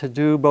committed to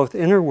do both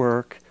inner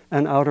work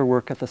and outer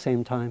work at the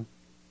same time,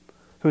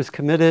 who's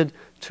committed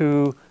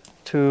to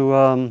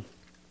come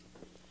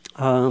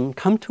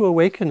to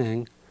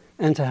awakening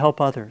and to help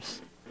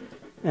others.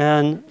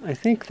 And I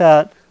think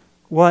that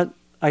what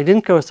I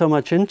didn't go so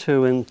much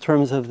into in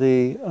terms of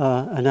the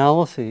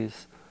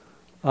analyses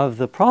of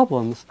the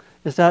problems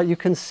is that you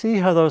can see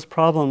how those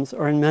problems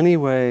are in many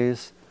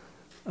ways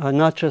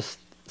not just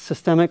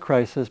systemic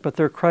crises, but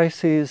they're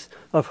crises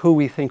of who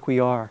we think we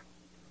are.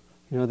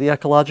 The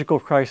ecological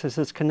crisis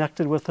is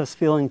connected with us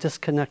feeling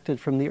disconnected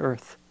from the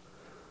earth,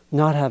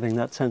 not having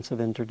that sense of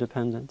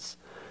interdependence.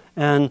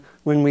 And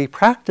when we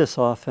practice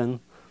often,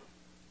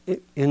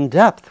 in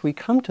depth, we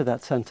come to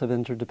that sense of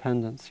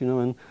interdependence.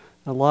 And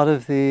a lot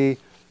of the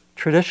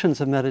traditions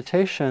of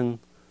meditation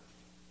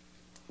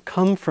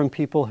come from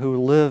people who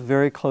live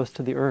very close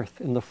to the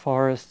earth, in the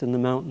forest, in the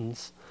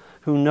mountains,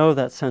 who know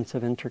that sense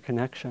of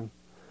interconnection.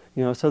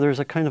 So there's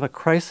a kind of a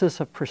crisis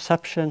of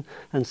perception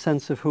and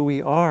sense of who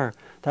we are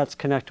that's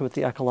connected with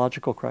the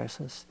ecological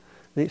crisis.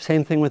 The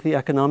same thing with the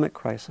economic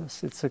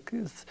crisis. It's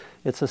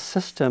a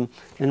system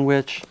in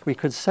which we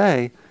could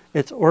say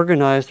it's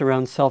organized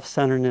around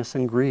self-centeredness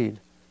and greed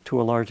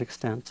to a large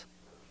extent.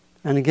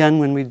 And again,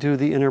 when we do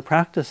the inner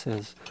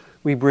practices,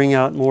 we bring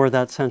out more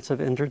that sense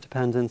of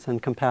interdependence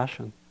and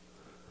compassion.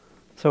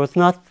 So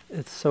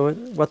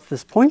what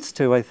this points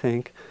to, I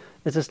think,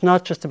 is it's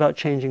not just about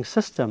changing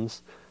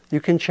systems. You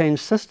can change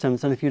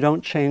systems, and if you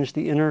don't change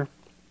the inner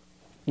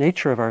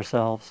nature of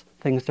ourselves,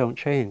 things don't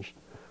change.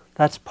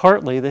 That's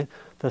partly the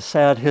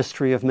sad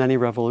history of many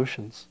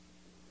revolutions,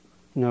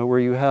 where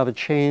you have a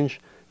change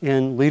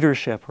in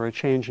leadership or a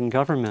change in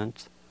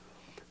government,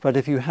 but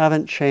if you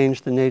haven't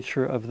changed the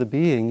nature of the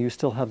being, you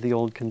still have the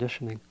old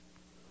conditioning.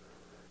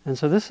 And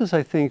so this is,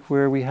 I think,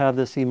 where we have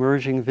this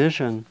emerging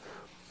vision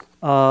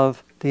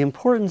of the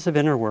importance of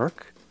inner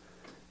work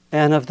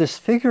and of this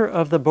figure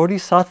of the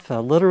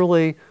Bodhisattva,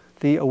 literally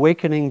the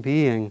awakening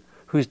being,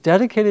 who's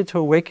dedicated to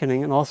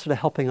awakening and also to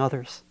helping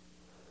others,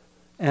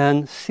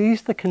 and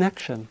sees the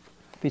connection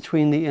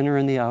between the inner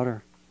and the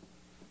outer,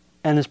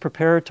 and is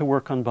prepared to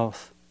work on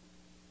both.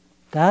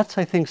 That's,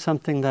 I think,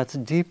 something that's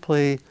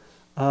deeply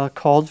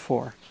called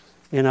for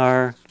in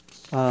at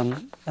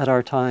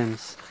our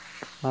times.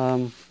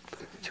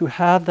 To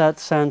have that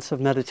sense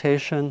of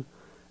meditation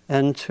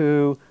and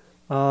to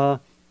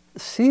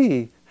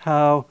see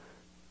how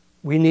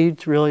we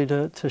need really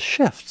to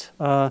shift,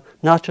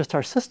 not just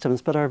our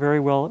systems, but our very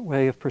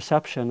way of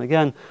perception.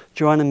 Again,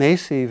 Joanna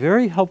Macy,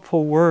 very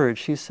helpful word.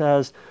 She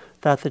says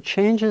that the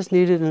changes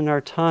needed in our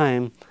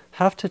time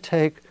have to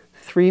take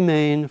three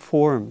main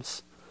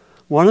forms.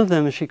 One of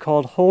them she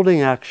called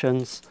holding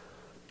actions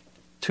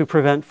to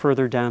prevent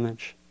further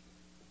damage.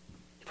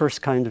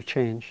 First kind of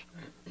change.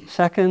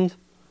 Second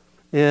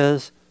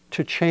is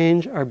to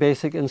change our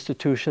basic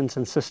institutions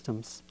and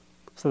systems.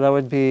 So that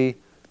would be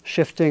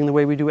shifting the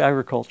way we do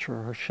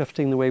agriculture, or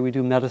shifting the way we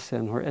do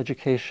medicine, or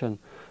education,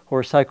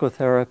 or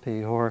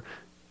psychotherapy, or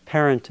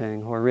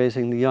parenting, or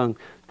raising the young,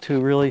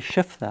 to really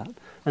shift that.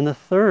 And the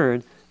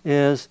third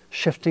is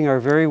shifting our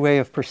very way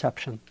of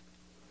perception,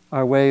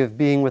 our way of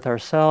being with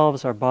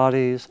ourselves, our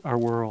bodies, our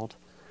world.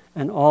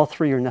 And all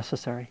three are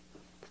necessary.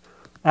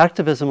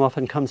 Activism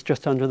often comes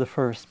just under the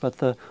first,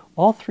 but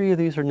all three of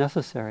these are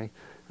necessary.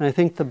 And I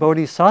think the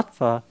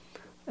Bodhisattva,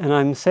 and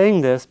I'm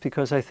saying this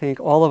because I think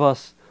all of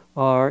us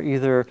are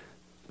either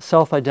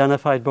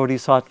self-identified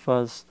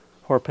bodhisattvas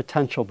or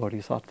potential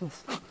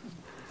bodhisattvas.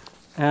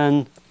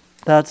 And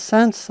that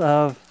sense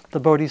of the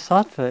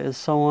bodhisattva is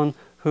someone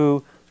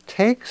who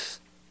takes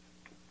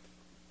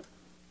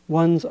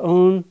one's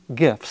own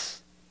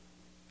gifts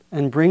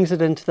and brings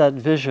it into that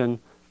vision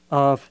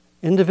of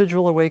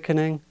individual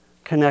awakening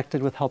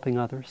connected with helping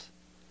others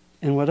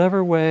in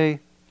whatever way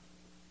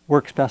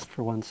works best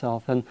for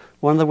oneself. And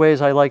one of the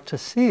ways I like to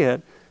see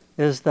it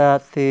is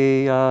that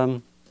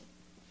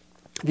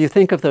if you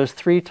think of those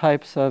three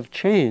types of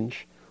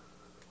change,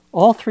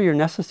 all three are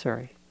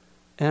necessary.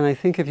 And I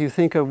think if you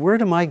think of where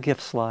do my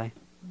gifts lie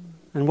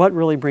and what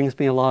really brings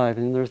me alive,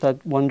 and there's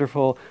that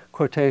wonderful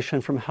quotation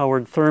from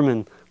Howard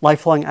Thurman,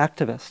 lifelong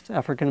activist,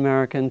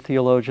 African-American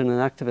theologian and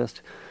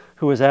activist,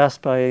 who was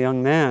asked by a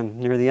young man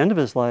near the end of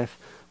his life,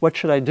 what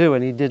should I do?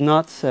 And he did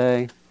not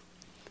say,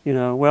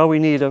 well, we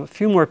need a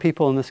few more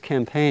people in this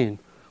campaign.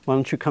 Why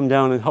don't you come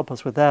down and help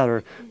us with that,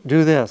 or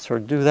do this, or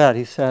do that?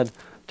 He said,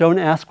 don't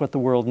ask what the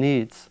world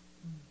needs.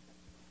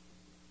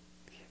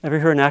 Ever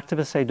hear an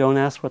activist say, don't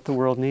ask what the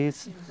world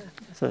needs?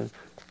 It's a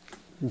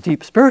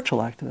deep spiritual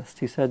activist.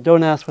 He said,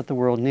 don't ask what the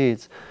world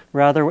needs.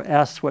 Rather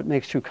ask what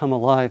makes you come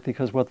alive,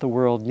 because what the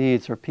world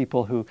needs are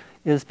people who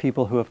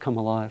have come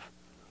alive.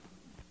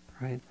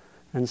 Right?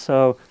 And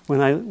so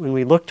when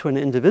we look to an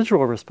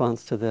individual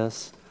response to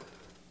this,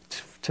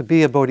 to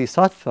be a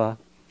bodhisattva,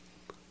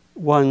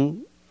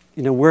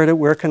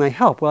 where can I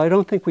help? Well, I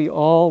don't think we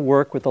all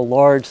work with the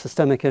large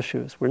systemic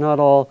issues. We're not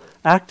all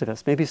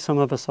activists. Maybe some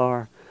of us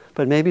are.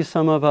 But maybe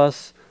some of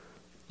us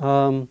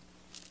are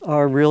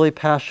really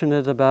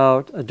passionate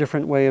about a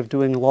different way of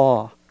doing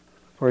law,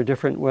 or a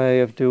different way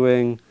of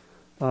doing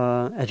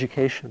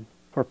education,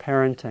 or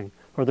parenting.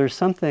 Or there's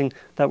something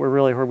that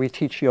where we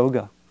teach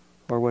yoga,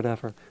 or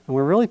whatever. And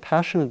we're really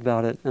passionate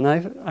about it. And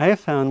I have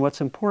found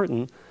what's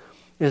important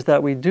is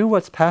that we do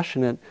what's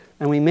passionate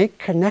and we make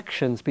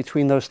connections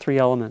between those three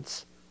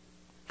elements.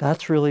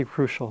 That's really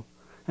crucial.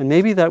 And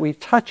maybe that we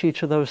touch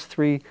each of those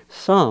three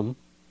some,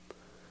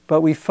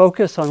 but we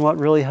focus on what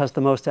really has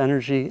the most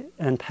energy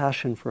and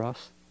passion for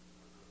us.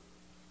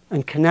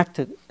 And connect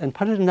it and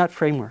put it in that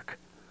framework.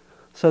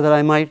 So that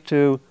I might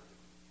do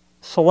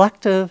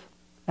selective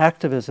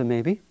activism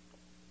maybe,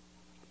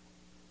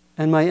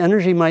 and my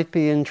energy might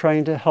be in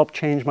trying to help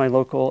change my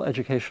local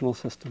educational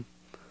system.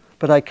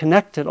 But I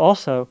connect it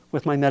also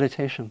with my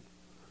meditation.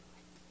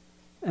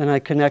 And I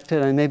connect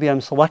it, and maybe I'm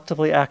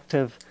selectively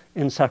active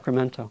in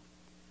Sacramento,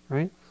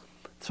 right?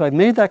 So I've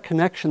made that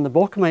connection. The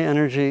bulk of my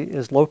energy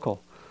is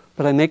local,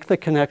 but I make the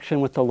connection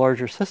with the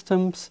larger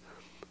systems,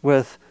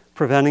 with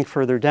preventing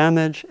further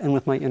damage, and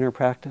with my inner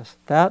practice.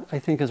 That, I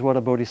think, is what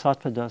a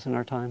bodhisattva does in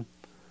our time.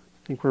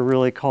 I think we're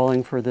really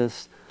calling for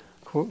this,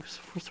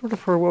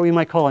 for what we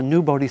might call a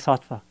new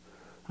bodhisattva,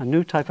 a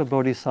new type of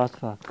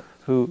bodhisattva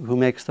who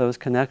makes those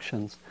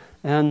connections.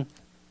 And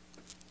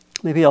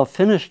maybe I'll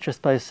finish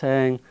just by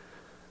saying,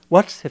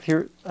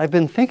 I've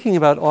been thinking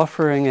about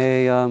offering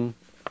a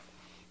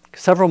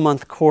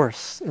several-month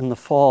course in the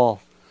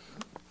fall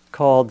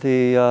called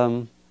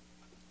the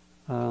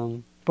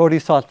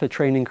Bodhisattva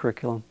Training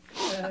Curriculum.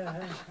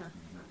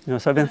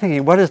 So I've been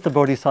thinking, what is the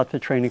Bodhisattva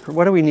Training Curriculum?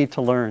 What do we need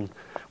to learn?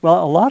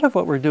 Well, a lot of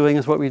what we're doing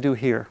is what we do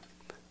here.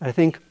 I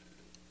think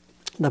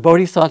the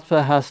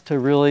Bodhisattva has to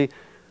really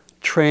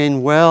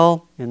train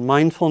well in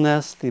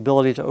mindfulness, the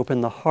ability to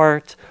open the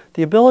heart,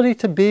 the ability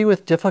to be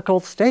with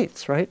difficult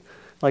states, right?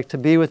 Like to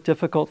be with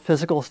difficult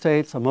physical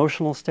states,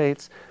 emotional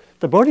states.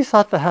 The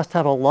Bodhisattva has to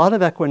have a lot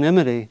of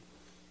equanimity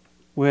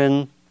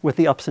with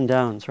the ups and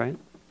downs, right?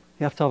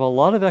 You have to have a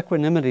lot of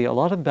equanimity, a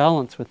lot of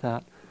balance with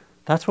that.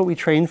 That's what we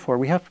train for.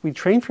 We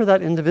train for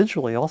that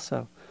individually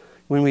also.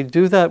 When we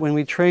do that, when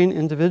we train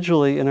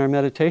individually in our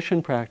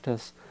meditation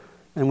practice,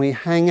 and we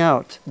hang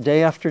out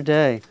day after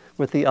day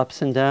with the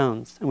ups and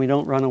downs, and we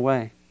don't run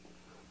away,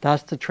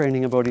 that's the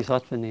training a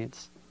bodhisattva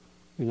needs.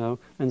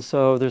 And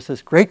so there's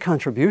this great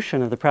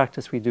contribution of the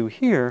practice we do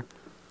here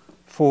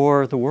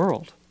for the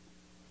world,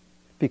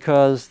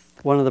 because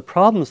one of the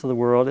problems of the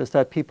world is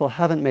that people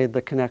haven't made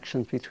the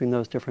connections between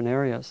those different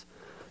areas.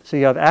 So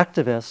you have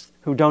activists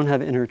who don't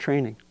have inner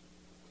training.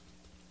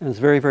 And it's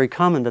very, very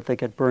common that they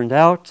get burned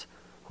out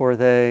or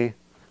they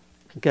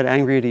get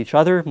angry at each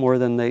other more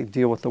than they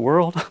deal with the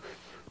world.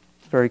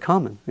 It's very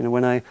common.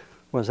 When I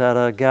was at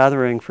a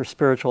gathering for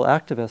spiritual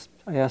activists,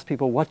 I asked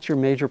people, what's your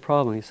major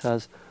problem? He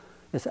says,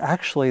 it's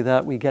actually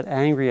that we get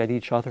angry at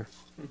each other.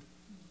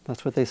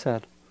 That's what they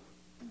said.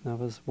 That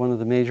was one of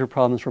the major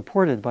problems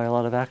reported by a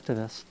lot of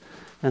activists.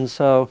 And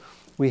so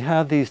we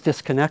have these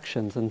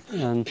disconnections,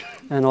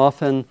 and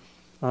often,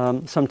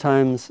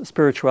 sometimes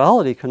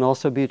spirituality can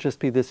also be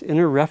this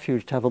inner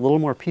refuge to have a little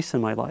more peace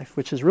in my life,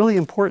 which is really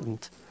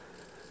important.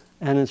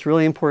 And it's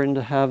really important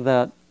to have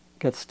that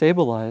get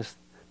stabilized.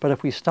 But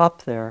if we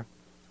stop there,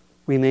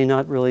 we may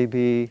not really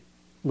be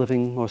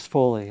living most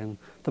fully. And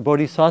the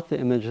Bodhisattva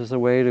image is a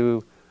way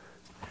to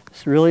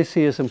really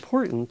see as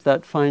important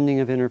that finding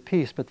of inner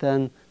peace, but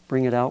then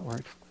bring it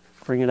outward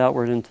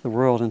into the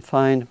world and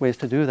find ways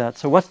to do that.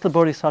 So what's the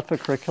Bodhisattva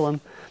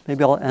curriculum?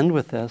 Maybe I'll end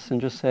with this and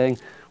just saying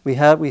we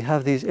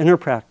have these inner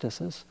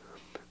practices.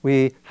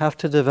 We have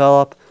to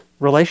develop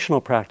relational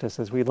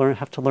practices. We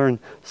have to learn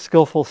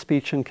skillful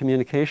speech and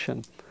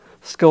communication,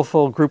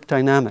 skillful group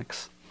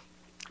dynamics,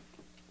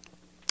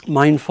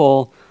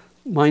 mindful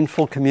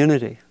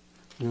community,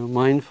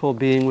 mindful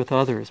being with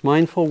others,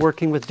 mindful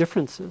working with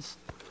differences,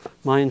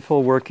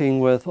 mindful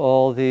working with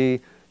all the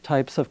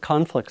types of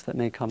conflicts that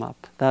may come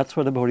up. That's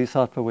what a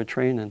bodhisattva would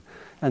train in.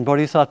 And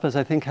bodhisattvas,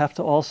 I think, have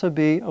to also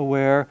be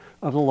aware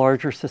of the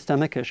larger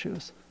systemic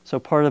issues. So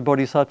part of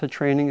bodhisattva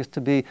training is to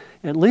be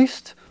at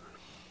least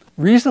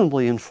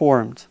reasonably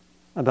informed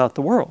about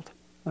the world,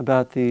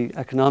 about the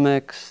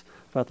economics,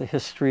 about the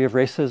history of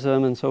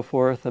racism and so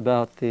forth,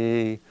 about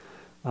the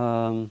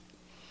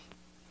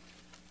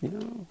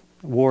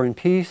war and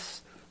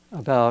peace,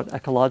 about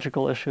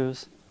ecological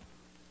issues.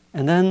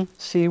 And then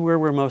see where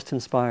we're most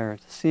inspired,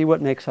 see what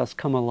makes us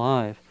come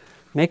alive,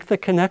 make the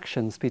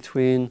connections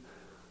between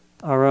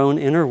our own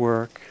inner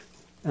work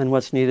and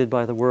what's needed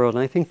by the world.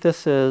 And I think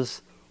this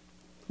is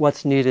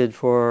what's needed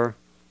for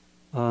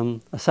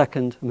a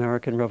second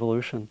American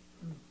Revolution.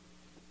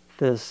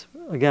 This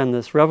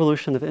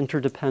revolution of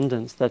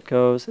interdependence that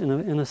goes, in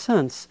a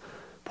sense,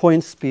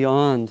 points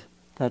beyond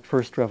that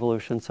first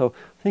revolution. So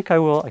I think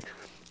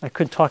I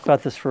could talk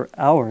about this for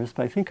hours,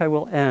 but I think I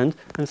will end,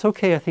 and it's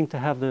okay, I think, to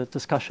have the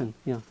discussion.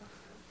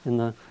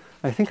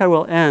 I think I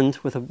will end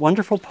with a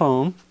wonderful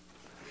poem.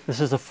 This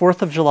is a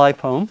 4th of July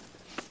poem.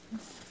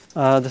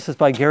 This is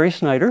by Gary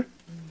Snyder.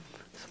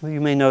 Some of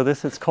you may know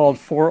this. It's called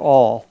For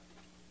All.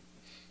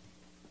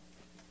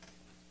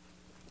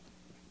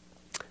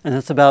 And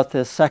it's about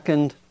this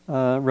second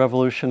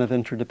revolution of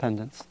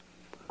interdependence.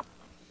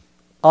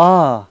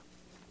 Ah,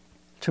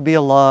 to be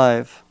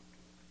alive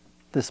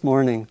this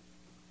morning,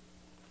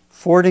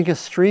 fording a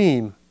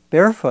stream,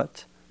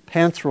 barefoot,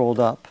 pants rolled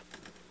up,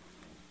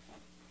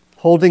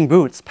 holding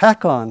boots,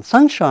 pack on,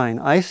 sunshine,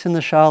 ice in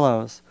the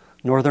shallows,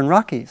 northern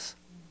Rockies,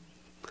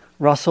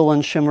 rustle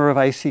and shimmer of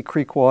icy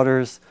creek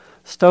waters,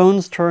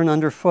 stones turn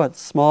underfoot,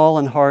 small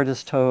and hard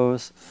as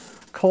toes,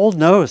 cold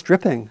nose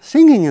dripping,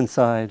 singing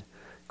inside,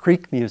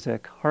 creek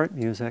music, heart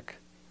music,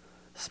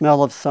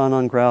 smell of sun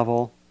on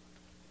gravel.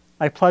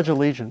 I pledge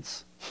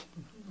allegiance.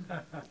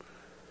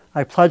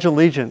 I pledge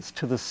allegiance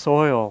to the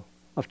soil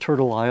of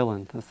Turtle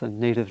Island. That's the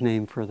native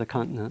name for the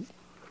continent.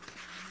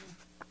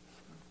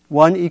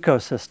 One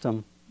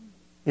ecosystem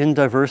in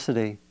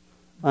diversity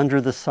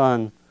under the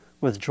sun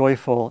with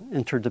joyful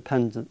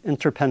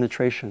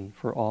interpenetration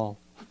for all.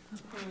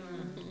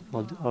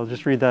 I'll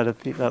just read that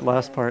that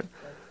last part.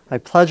 I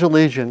pledge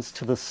allegiance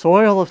to the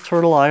soil of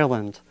Turtle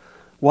Island,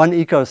 one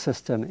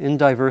ecosystem in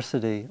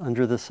diversity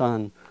under the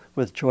sun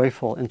with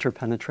joyful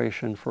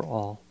interpenetration for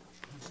all.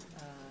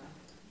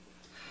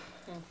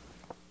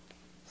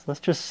 So let's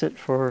just sit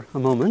for a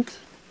moment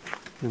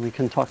and we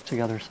can talk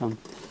together some.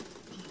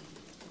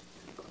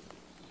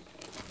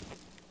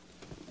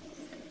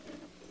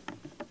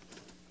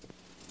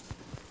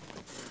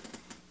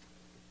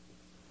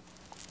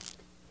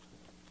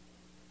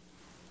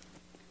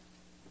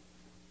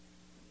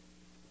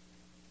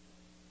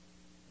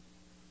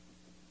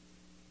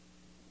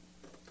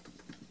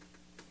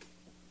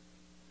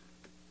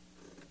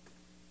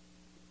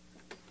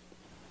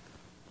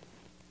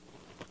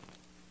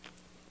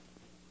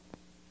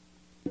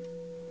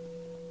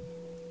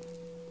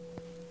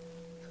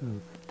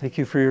 Thank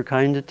you for your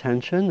kind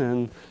attention,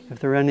 and if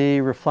there are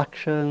any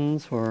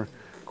reflections or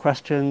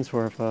questions,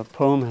 or if a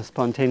poem has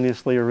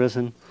spontaneously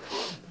arisen.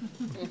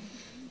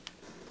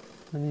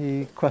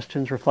 Any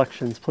questions,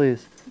 reflections,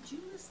 please? Could you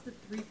list the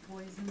 3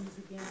 poisons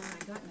again? I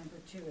got number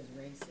 2 as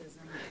racism.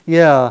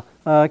 Yeah,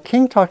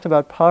 King talked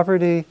about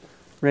poverty,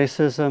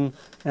 racism,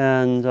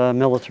 and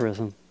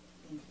militarism.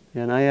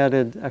 And I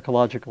added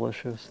ecological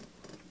issues.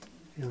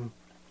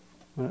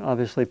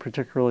 Obviously,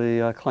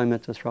 particularly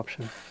climate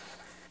disruption.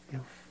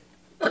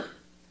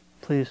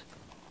 Please.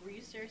 Were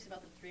you serious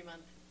about the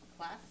 3-month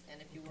class? And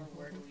if you were,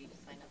 where do we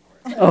sign up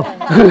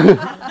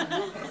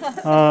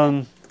for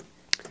it?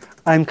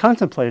 I'm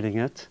contemplating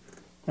it.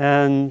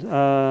 And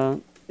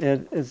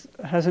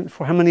hasn't.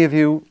 For how many of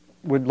you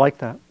would like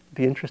that?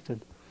 Be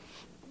interested?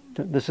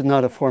 This is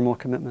not a formal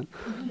commitment.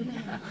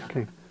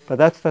 Okay, but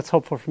that's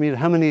helpful for me.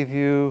 How many of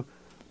you?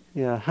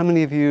 Yeah, how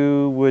many of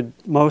you would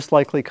most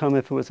likely come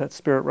if it was at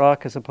Spirit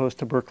Rock as opposed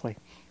to Berkeley?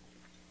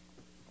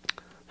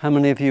 How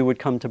many of you would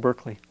come to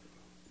Berkeley?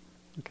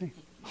 Okay,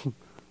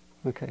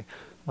 okay.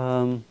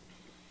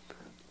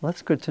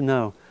 That's good to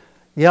know.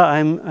 Yeah,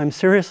 I'm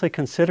seriously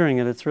considering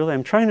it.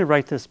 I'm trying to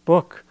write this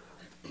book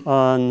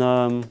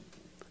on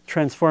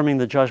transforming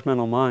the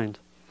judgmental mind,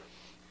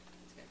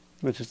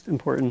 which is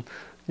important,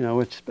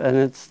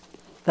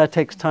 that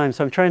takes time.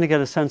 So I'm trying to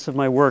get a sense of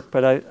my work,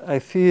 but I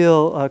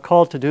feel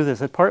called to do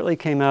this. It partly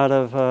came out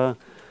of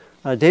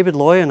David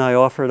Loy and I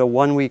offered a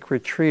 1-week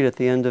retreat at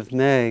the end of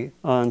May.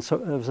 It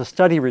was a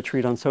study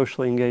retreat on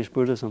socially engaged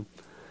Buddhism,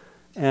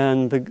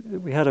 and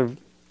we had a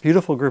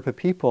beautiful group of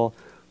people.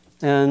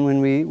 And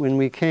when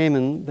we came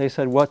and they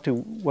said, what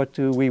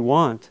do we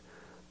want?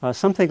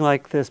 Something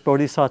like this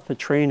Bodhisattva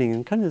training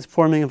and kind of this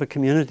forming of a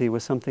community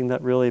was something that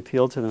really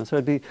appealed to them. So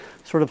I'd be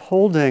sort of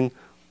holding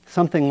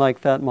something like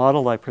that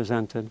model I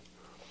presented,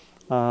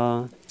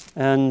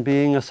 and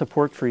being a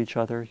support for each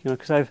other.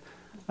 Because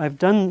I've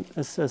done,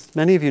 as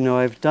many of you know,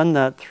 I've done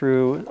that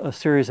through a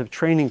series of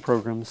training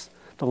programs.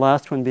 The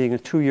last one being a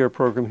 2-year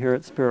program here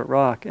at Spirit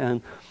Rock,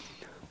 and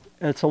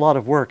it's a lot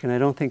of work. And I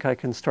don't think I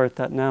can start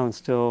that now and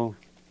still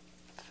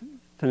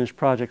finish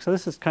projects. So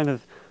this is kind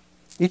of.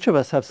 Each of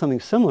us have something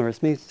similar.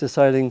 It's me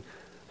deciding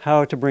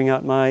how to bring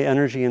out my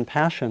energy and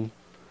passion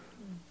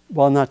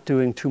while not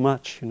doing too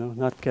much,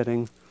 not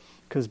getting...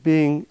 Because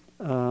being...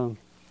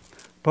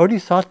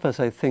 Bodhisattvas,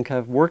 I think,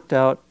 have worked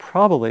out,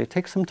 probably, it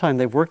takes some time,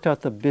 they've worked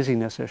out the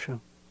busyness issue.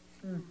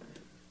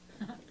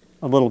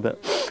 A little bit.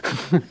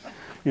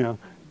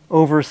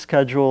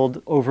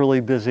 Overscheduled, overly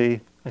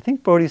busy. I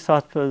think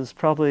Bodhisattvas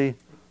probably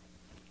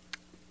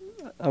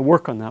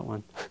work on that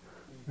one,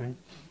 right?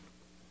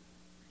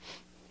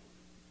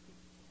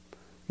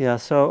 Yeah,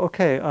 so,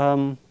 okay,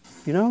 I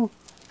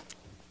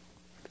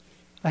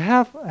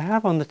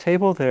have on the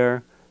table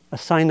there a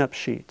sign-up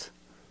sheet.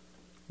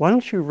 Why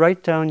don't you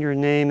write down your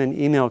name and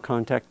email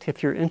contact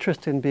if you're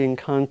interested in being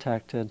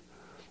contacted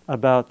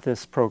about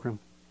this program.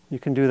 You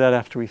can do that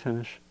after we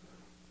finish.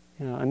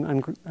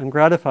 I'm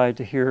gratified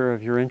to hear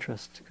of your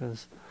interest,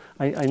 because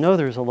I know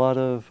there's a lot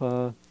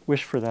of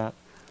wish for that.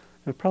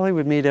 It probably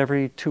would meet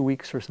every 2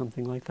 weeks or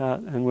something like that,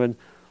 and would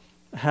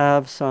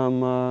have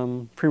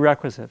some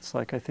prerequisites.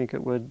 Like I think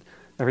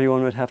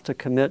everyone would have to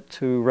commit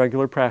to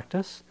regular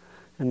practice,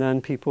 and then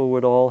people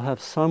would all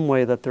have some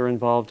way that they're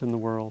involved in the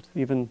world,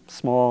 even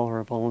small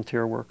or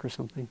volunteer work or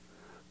something.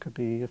 Could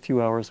be a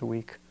few hours a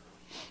week.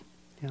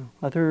 Yeah.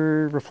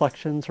 Other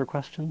reflections or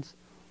questions?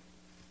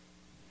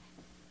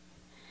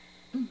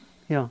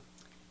 Yeah.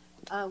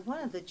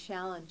 One of the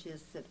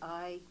challenges that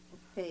I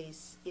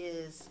face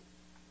is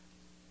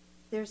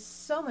there's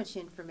so much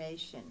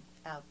information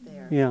out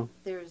there. Yeah.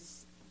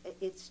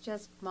 It's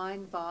just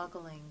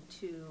mind-boggling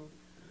to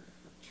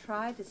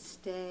try to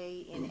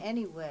stay in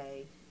any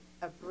way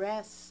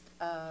abreast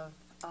of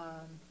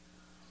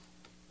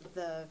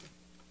the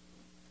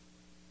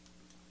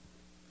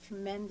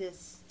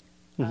tremendous,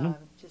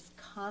 just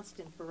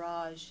constant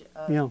barrage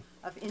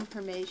of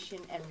information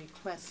and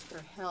requests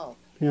for help.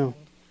 Yeah. And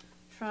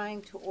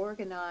trying to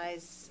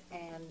organize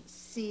and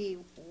see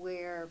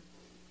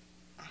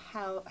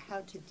how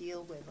to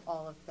deal with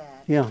all of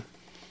that. Yeah.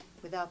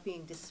 Without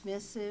being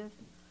dismissive,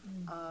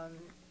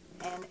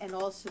 and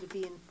also to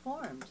be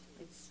informed.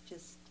 It's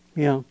just,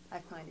 I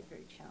find it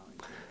very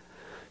challenging.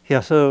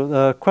 Yeah, so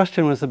the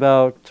question was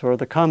about, or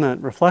the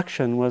comment,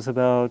 reflection was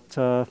about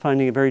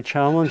finding it very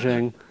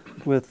challenging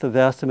with the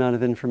vast amount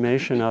of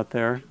information out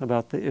there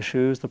about the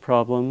issues, the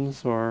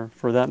problems, or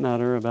for that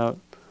matter, about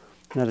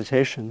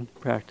meditation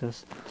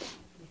practice.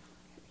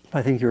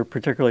 I think you were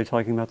particularly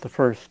talking about the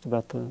first,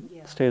 about the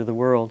state of the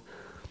world.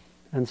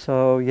 And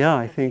so,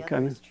 I think I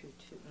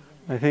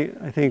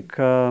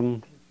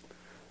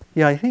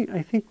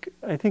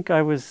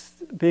was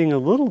being a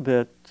little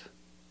bit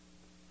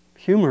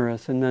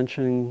humorous in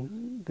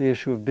mentioning the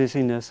issue of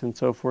busyness and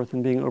so forth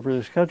and being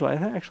overly scheduled.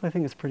 I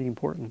think it's pretty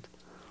important.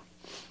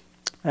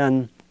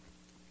 And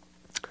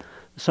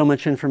so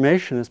much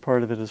information is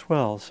part of it as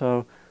well.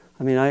 So,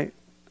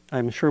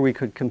 I'm sure we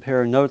could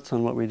compare notes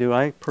on what we do.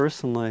 I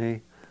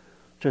personally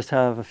just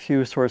have a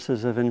few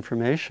sources of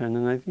information,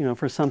 and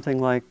for something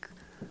like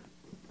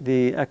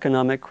the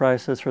economic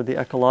crisis or the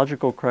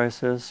ecological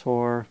crisis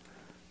or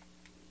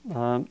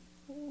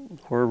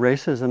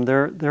racism,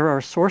 there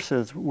are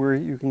sources where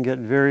you can get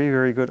very,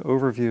 very good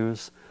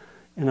overviews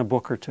in a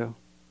book or two.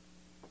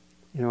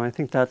 I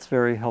think that's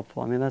very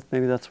helpful.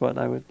 Maybe that's what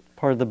I would,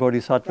 part of the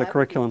Bodhisattva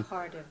curriculum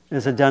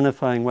is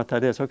identifying what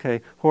that is.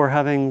 Okay, or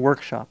having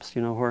workshops,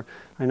 where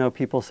I know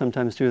people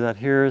sometimes do that.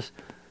 Here's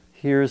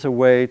a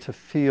way to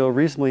feel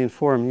reasonably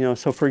informed.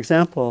 So for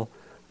example,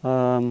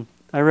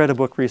 I read a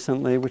book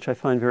recently, which I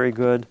find very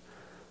good,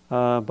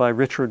 by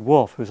Richard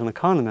Wolff, who's an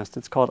economist.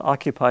 It's called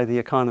Occupy the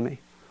Economy.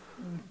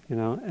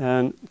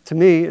 And to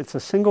me, it's a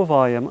single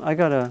volume. I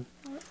got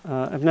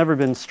I've never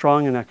been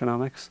strong in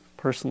economics,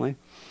 personally,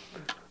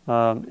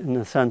 in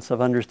the sense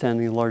of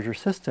understanding larger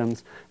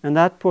systems. And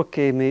that book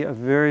gave me a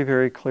very,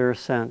 very clear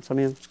sense. I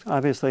mean, it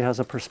obviously has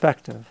a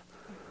perspective.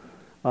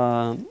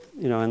 And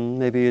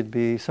maybe it'd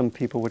be, some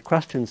people would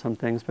question some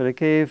things, but it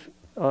gave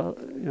a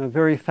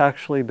very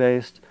factually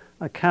based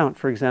account,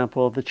 for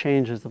example, of the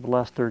changes of the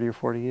last 30 or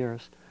 40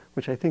 years,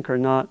 which I think are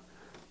not,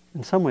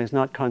 in some ways,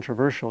 not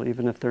controversial,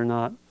 even if they're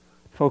not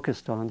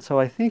focused on. So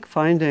I think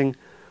finding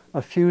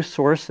a few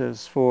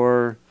sources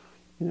for,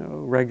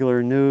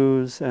 regular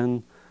news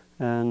and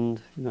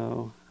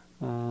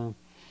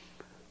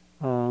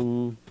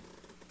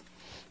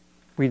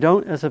we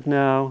don't, as of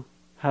now,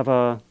 have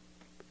a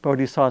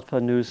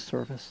Bodhisattva news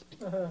service.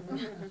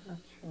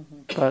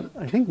 But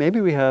I think maybe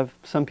we have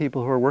some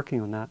people who are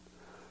working on that.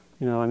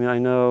 I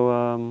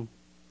know,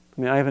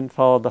 I haven't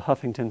followed the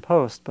Huffington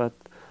Post, but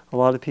a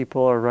lot of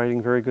people are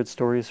writing very good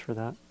stories for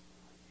that.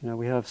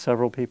 We have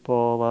several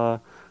people,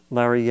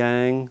 Larry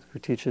Yang, who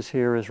teaches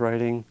here, is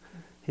writing.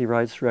 He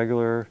writes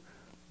regular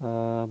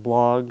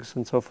blogs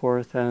and so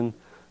forth. And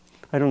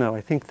I don't know,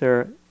 I think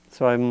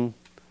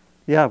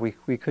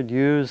we could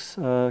use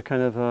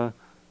kind of a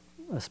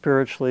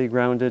spiritually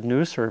grounded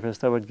news service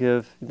that would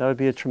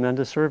be a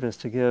tremendous service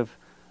to give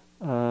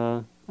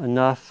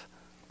enough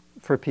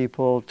for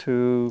people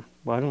to,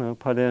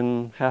 put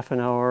in half an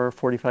hour,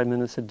 45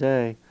 minutes a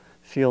day,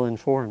 feel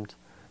informed,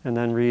 and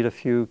then read a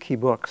few key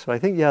books. So I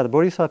think, the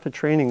Bodhisattva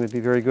training would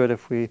be very good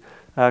if we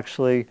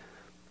actually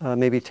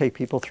maybe take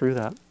people through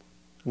that.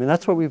 I mean,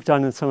 that's what we've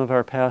done in some of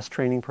our past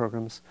training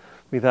programs.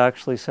 We've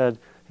actually said,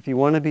 if you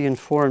want to be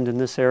informed in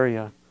this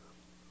area,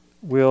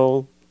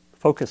 we'll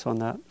focus on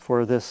that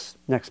for this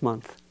next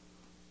month,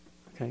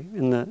 okay,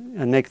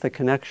 and make the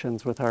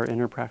connections with our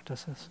inner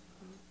practices.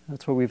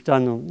 That's what we've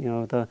done.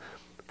 The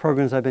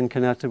programs I've been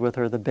connected with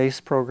are the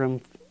base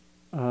program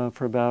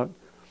for about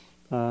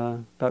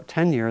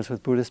 10 years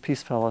with Buddhist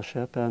Peace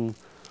Fellowship, and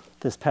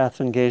this Path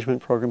of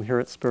Engagement program here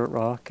at Spirit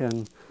Rock.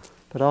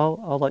 But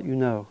I'll let you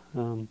know.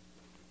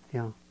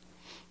 But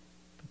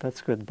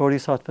that's good.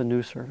 Bodhisattva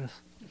News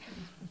Service.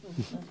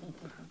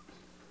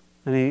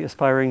 Any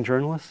aspiring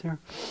journalists here?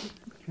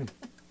 Okay.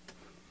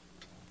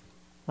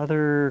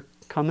 Other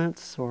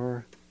comments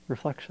or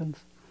reflections?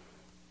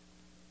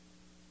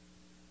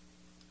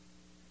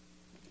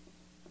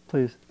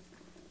 Please.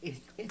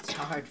 It's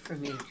hard for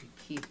me to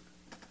keep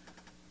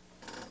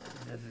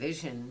the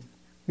vision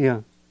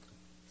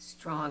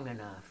strong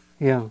enough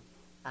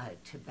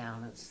to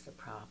balance the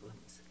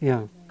problems.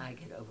 Yeah. I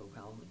get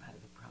overwhelmed by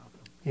the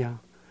problem. Yeah.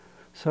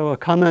 So a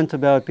comment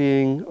about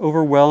being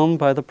overwhelmed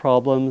by the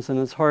problems, and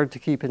it's hard to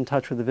keep in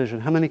touch with the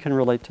vision. How many can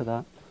relate to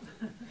that?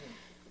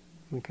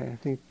 Okay, I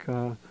think,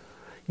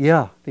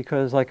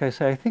 because like I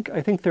say, I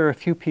think there are a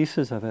few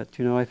pieces of it.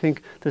 I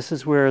think this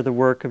is where the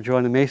work of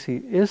Joanna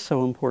Macy is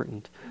so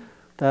important.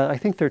 That I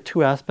think there are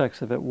two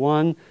aspects of it.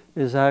 One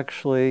is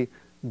actually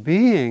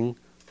being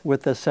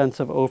with a sense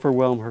of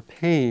overwhelm or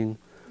pain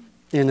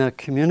in a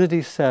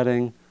community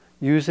setting,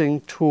 using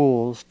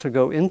tools to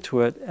go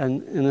into it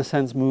and, in a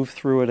sense, move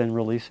through it and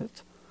release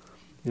it.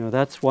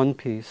 That's one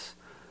piece.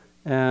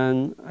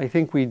 And I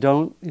think we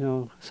don't,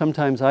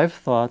 sometimes I've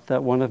thought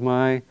that one of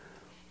my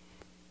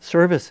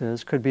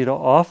services could be to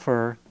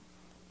offer,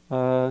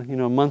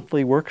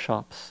 monthly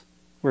workshops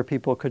where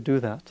people could do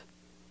that.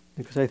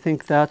 Because I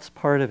think that's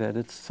part of it.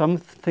 It's some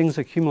things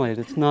accumulate.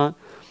 It's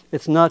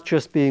not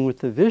just being with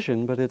the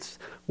vision, but it's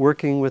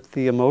working with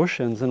the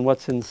emotions and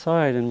what's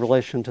inside in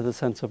relation to the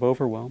sense of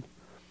overwhelm,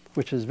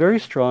 which is very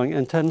strong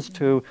and tends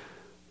to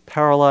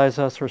paralyze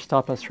us or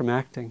stop us from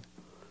acting.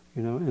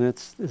 And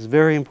it's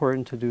very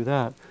important to do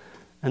that.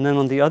 And then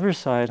on the other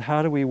side,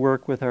 how do we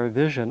work with our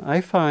vision?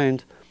 I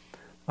find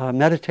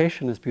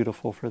meditation is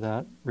beautiful for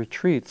that.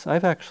 Retreats.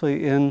 I've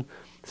actually, in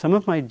some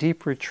of my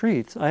deep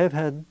retreats, I have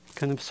had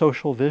kind of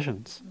social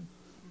visions.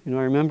 I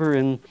remember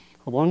a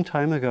long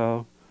time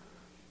ago,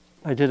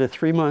 I did a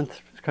 3-month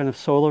kind of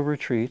solo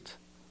retreat.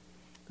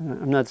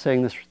 I'm not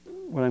saying this,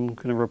 what I'm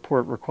going to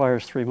report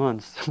requires 3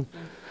 months,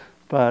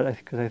 but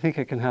because I think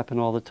it can happen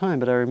all the time.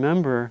 But I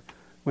remember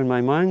when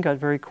my mind got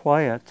very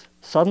quiet,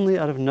 suddenly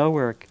out of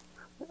nowhere,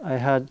 I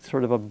had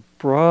sort of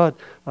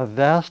a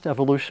vast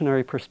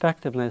evolutionary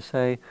perspective, and I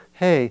say,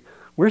 hey,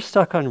 we're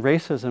stuck on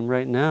racism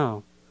right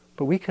now,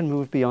 but we can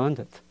move beyond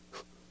it.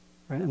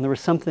 Right? And there was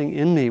something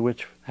in me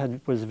which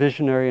was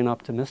visionary and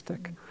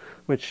optimistic,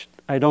 which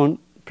I don't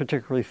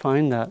particularly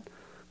find that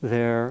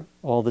there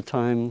all the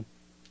time,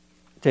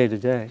 day to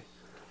day.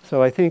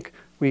 So I think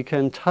we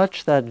can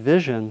touch that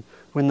vision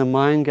when the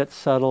mind gets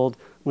settled,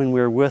 when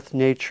we're with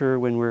nature,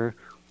 when we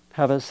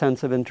have a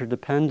sense of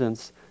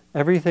interdependence.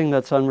 Everything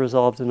that's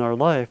unresolved in our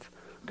life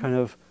kind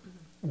of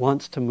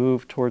wants to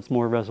move towards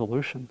more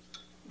resolution.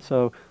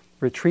 So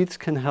retreats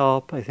can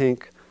help. I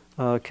think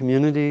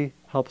community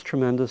helps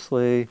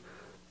tremendously.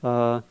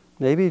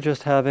 Maybe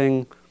just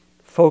having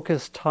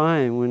focused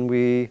time when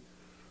we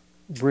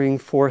bring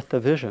forth the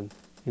vision,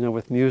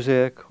 with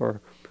music or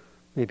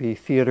maybe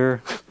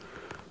theater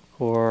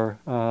or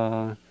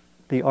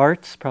the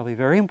arts, probably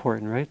very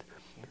important, right?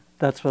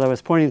 that's what I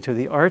was pointing to.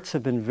 The arts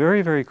have been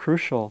very, very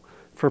crucial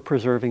for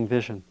preserving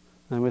vision.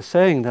 And I was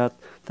saying that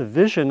the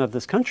vision of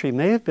this country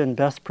may have been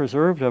best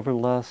preserved over the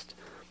last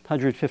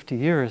 150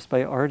 years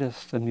by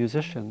artists and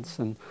musicians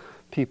and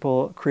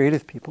people,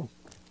 creative people,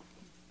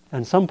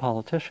 and some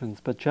politicians,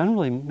 but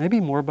generally maybe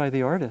more by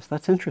the artists.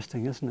 That's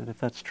interesting, isn't it, if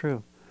that's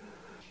true?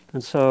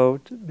 And so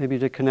maybe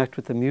to connect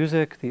with the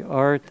music, the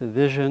art, the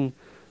vision,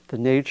 the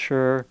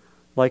nature,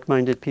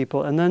 like-minded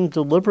people, and then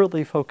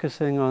deliberately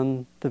focusing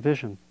on the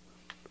vision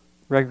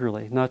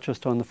regularly, not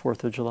just on the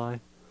 4th of July.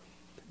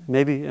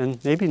 Maybe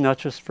not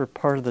just for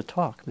part of the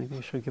talk. Maybe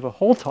you should give a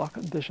whole talk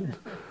on vision,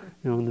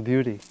 and the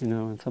beauty,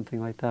 and something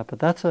like that. But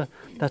that's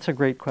a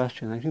great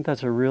question. I think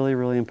that's a really,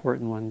 really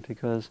important one,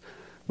 because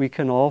we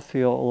can all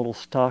feel a little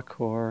stuck,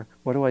 or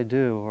what do I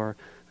do?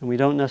 And we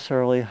don't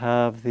necessarily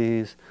have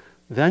these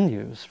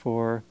venues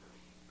for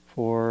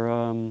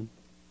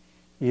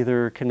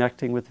either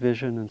connecting with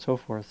vision and so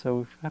forth. So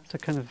we have to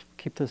kind of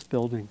keep this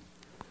building.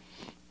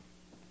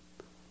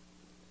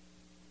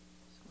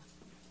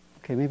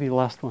 Okay, maybe the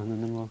last one,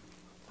 and then we'll...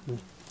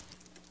 This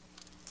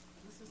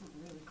isn't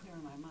really clear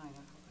in my mind.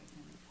 I hope I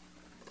can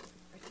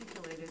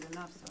articulate it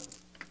enough so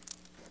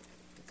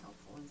it's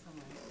helpful in some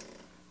ways.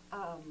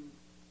 And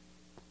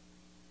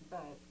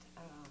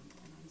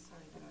I'm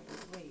sorry that I was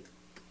late,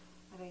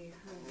 but I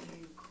heard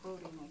you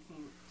quoting, I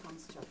think,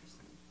 Thomas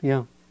Jefferson.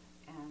 Yeah.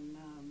 And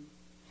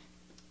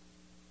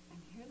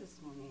I'm here this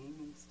morning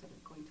instead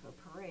of going to a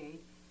parade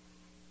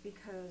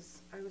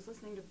because I was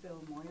listening to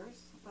Bill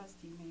Moyers last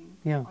evening,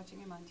 watching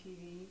him on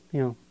TV,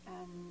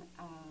 and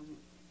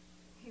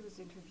he was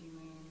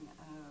interviewing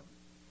a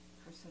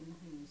person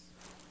who's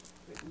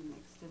written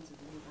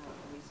extensively about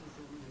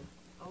racism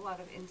with a lot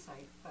of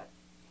insight, but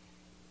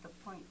the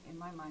point in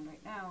my mind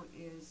right now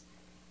is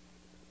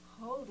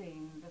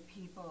holding the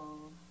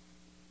people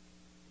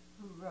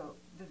who wrote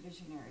the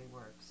visionary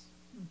works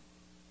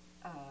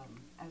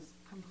as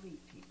complete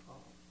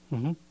people,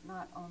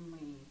 not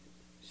only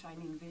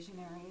shining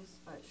visionaries,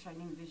 but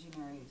shining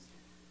visionaries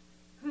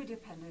who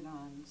depended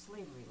on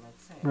slavery,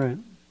 let's say. Right.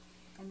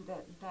 And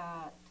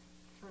that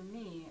for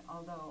me,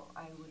 although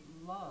I would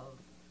love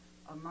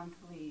a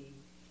monthly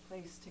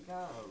place to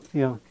go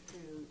to work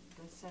through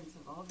the sense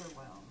of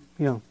overwhelm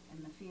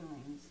and the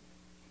feelings,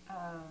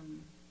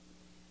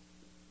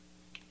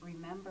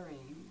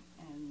 remembering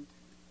and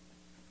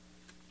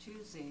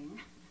choosing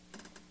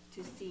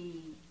to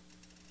see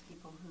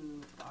people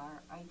who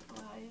are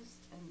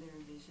idealized and their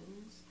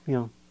visions,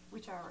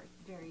 which are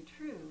very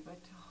true,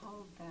 but to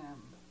hold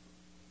them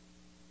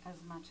as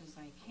much as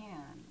I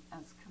can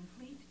as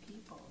complete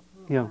people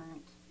who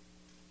aren't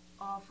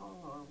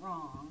awful or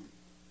wrong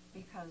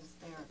because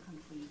they are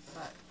complete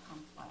but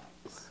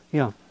complex.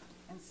 Yeah.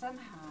 And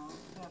somehow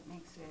that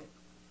makes it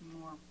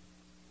more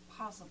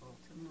possible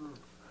to move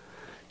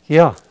in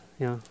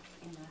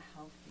a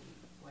healthy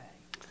way.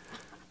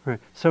 Right.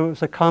 So it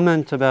was a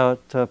comment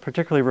about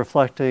particularly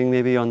reflecting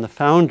maybe on the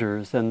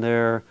founders and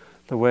the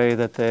way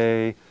that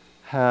they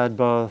had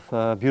both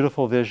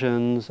beautiful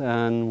visions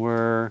and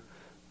were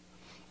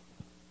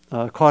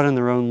caught in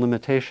their own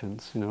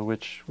limitations,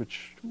 which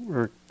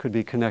could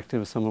be connected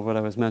with some of what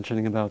I was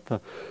mentioning about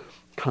the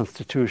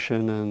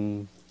Constitution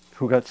and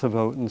who gets a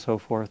vote and so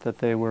forth, that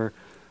they were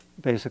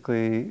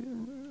basically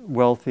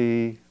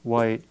wealthy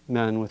white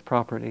men with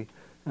property,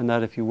 and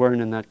that if you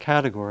weren't in that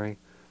category,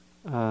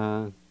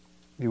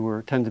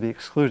 you tend to be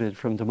excluded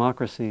from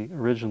democracy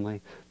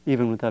originally,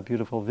 even with that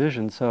beautiful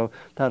vision. So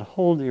that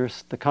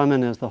the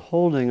comment is the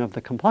holding of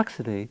the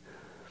complexity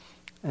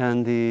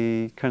and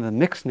the kind of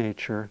mixed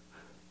nature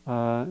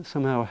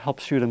somehow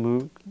helps you to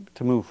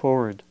move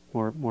forward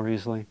more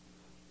easily.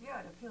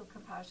 Yeah, to feel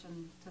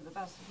compassion to the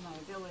best of my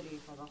ability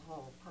for the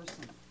whole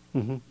person.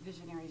 Mm-hmm.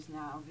 Visionaries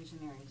now,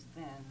 visionaries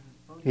then,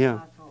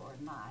 Bodhisattva or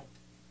not.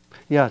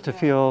 Yeah, to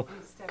feel...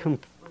 Instead of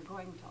we're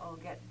going to all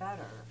get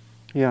better.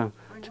 Yeah.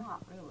 We're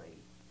not really,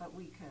 but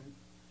we can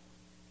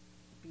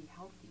be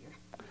healthier.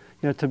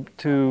 Yeah,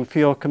 to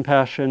feel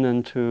compassion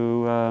and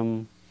to...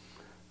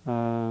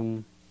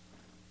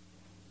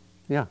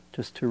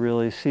 just to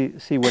really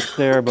see what's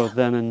there both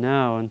then and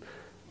now, and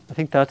I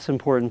think that's an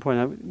important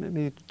point.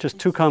 Maybe just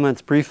two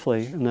comments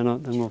briefly, and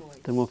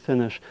then we'll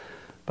finish.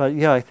 But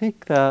yeah, I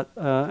think that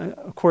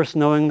of course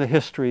knowing the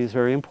history is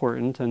very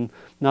important, and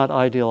not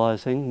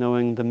idealizing,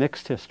 knowing the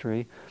mixed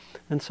history.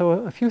 And so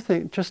a few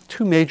things, just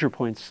two major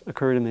points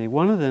occur to me.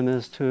 One of them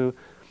is to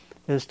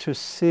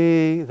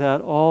see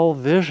that all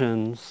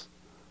visions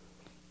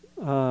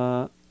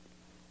will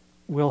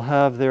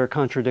have their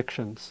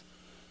contradictions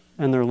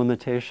and their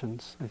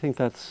limitations. I think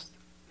that's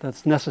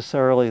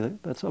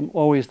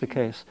always the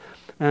case.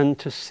 And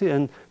to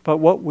see, but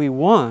what we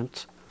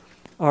want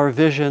are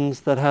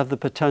visions that have the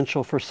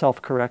potential for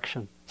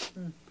self-correction.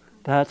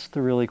 That's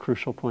the really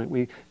crucial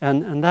point.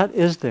 And that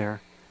is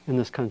there in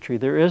this country.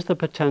 There is the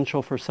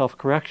potential for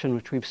self-correction,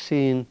 which we've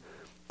seen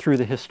through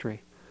the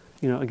history.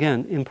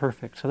 Again,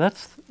 imperfect. So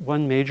that's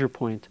one major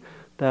point,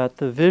 that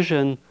the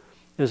vision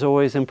is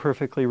always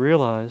imperfectly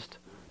realized,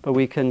 but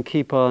we can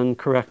keep on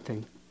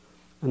correcting.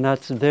 And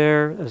that's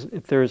there.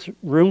 If there's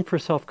room for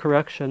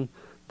self-correction,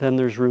 then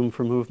there's room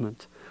for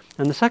movement.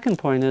 And the second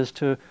point is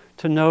to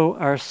know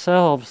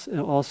ourselves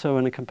also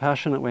in a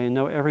compassionate way, and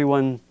know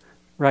everyone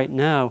right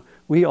now.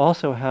 We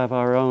also have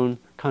our own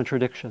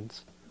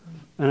contradictions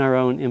and our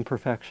own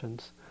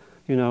imperfections,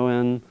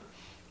 and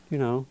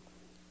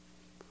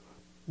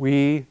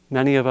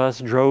many of us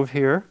drove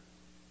here,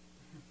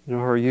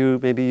 or you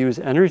maybe use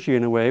energy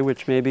in a way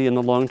which maybe in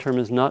the long term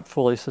is not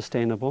fully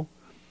sustainable,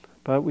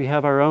 but we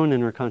have our own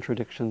inner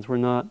contradictions.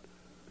 We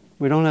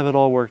don't have it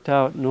all worked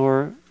out,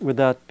 nor would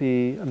that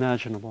be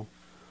imaginable,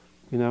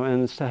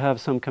 and it's to have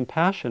some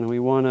compassion. We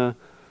want to,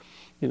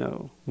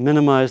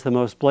 minimize the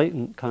most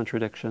blatant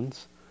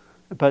contradictions,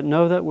 but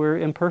know that we're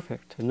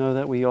imperfect, and know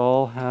that we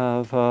all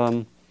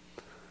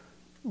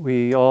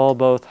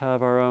both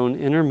have our own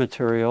inner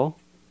material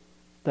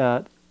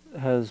that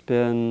has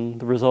been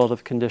the result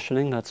of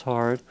conditioning. That's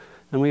hard.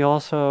 And we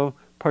also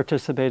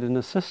participate in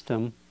a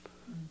system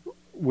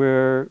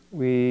where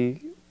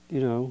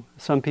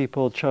some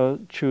people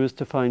choose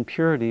to find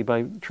purity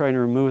by trying to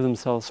remove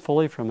themselves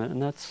fully from it, and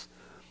that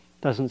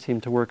doesn't seem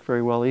to work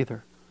very well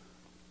either,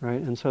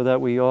 right? And so that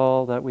we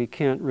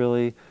can't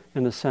really,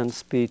 in a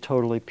sense, be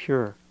totally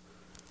pure,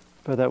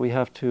 but that we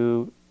have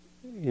to,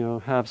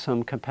 have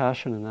some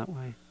compassion in that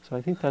way. So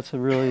I think that's a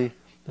really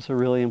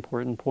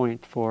important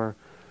point for.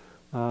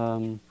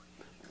 And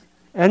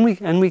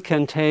we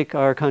can take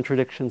our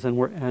contradictions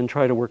and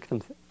try to work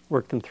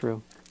them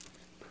through.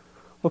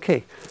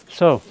 Okay,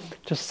 so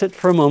just sit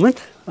for a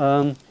moment.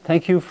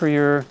 Thank you for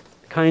your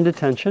kind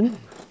attention.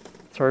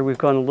 Sorry, we've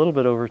gone a little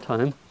bit over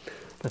time,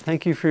 but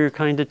thank you for your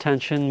kind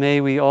attention. May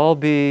we all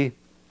be,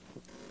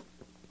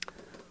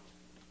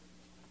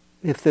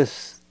 if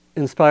this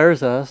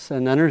inspires us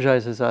and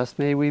energizes us,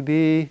 may we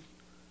be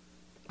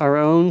our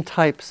own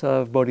types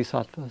of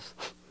bodhisattvas,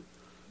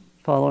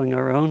 following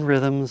our own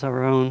rhythms,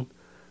 our own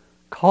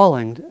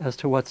calling as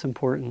to what's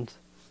important.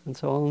 And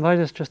so I'll invite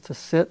us just to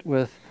sit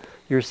with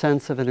your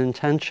sense of an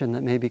intention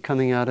that may be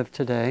coming out of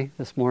today,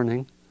 this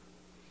morning.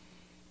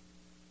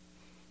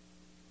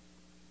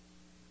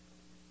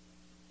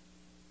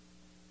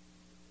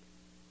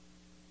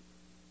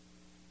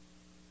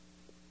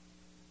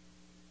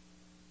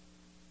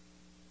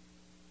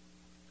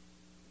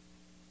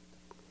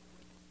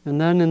 And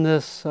then in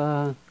this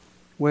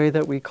way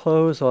that we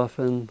close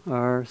often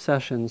our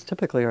sessions,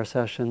 typically our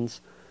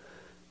sessions,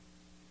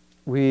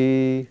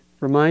 we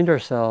remind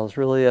ourselves,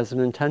 really as an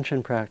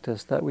intention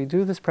practice, that we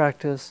do this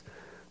practice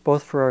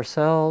both for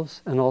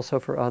ourselves and also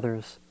for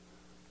others.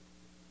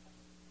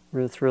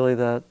 It's really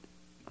that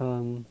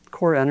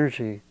core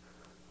energy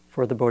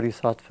for the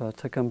Bodhisattva,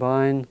 to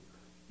combine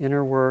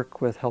inner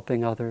work with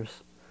helping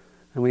others.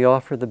 And we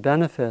offer the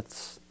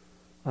benefits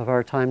of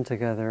our time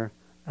together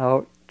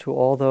out to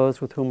all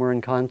those with whom we're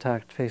in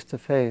contact face to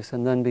face,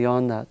 and then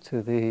beyond that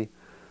to the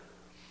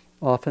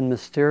often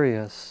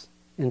mysterious,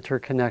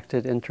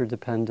 interconnected,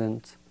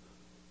 interdependent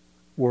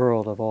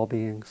world of all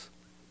beings.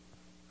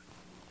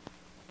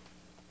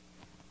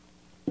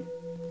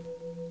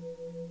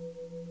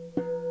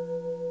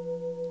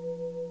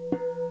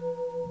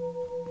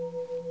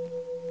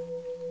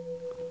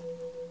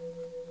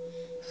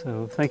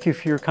 So thank you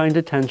for your kind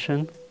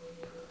attention.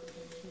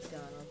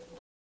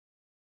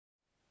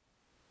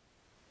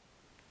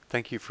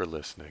 Thank you for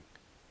listening.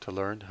 To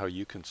learn how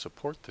you can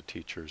support the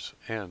teachers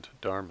and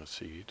Dharma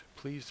Seed,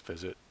 please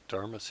visit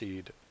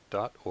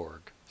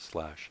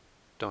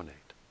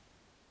dharmaseed.org/donate.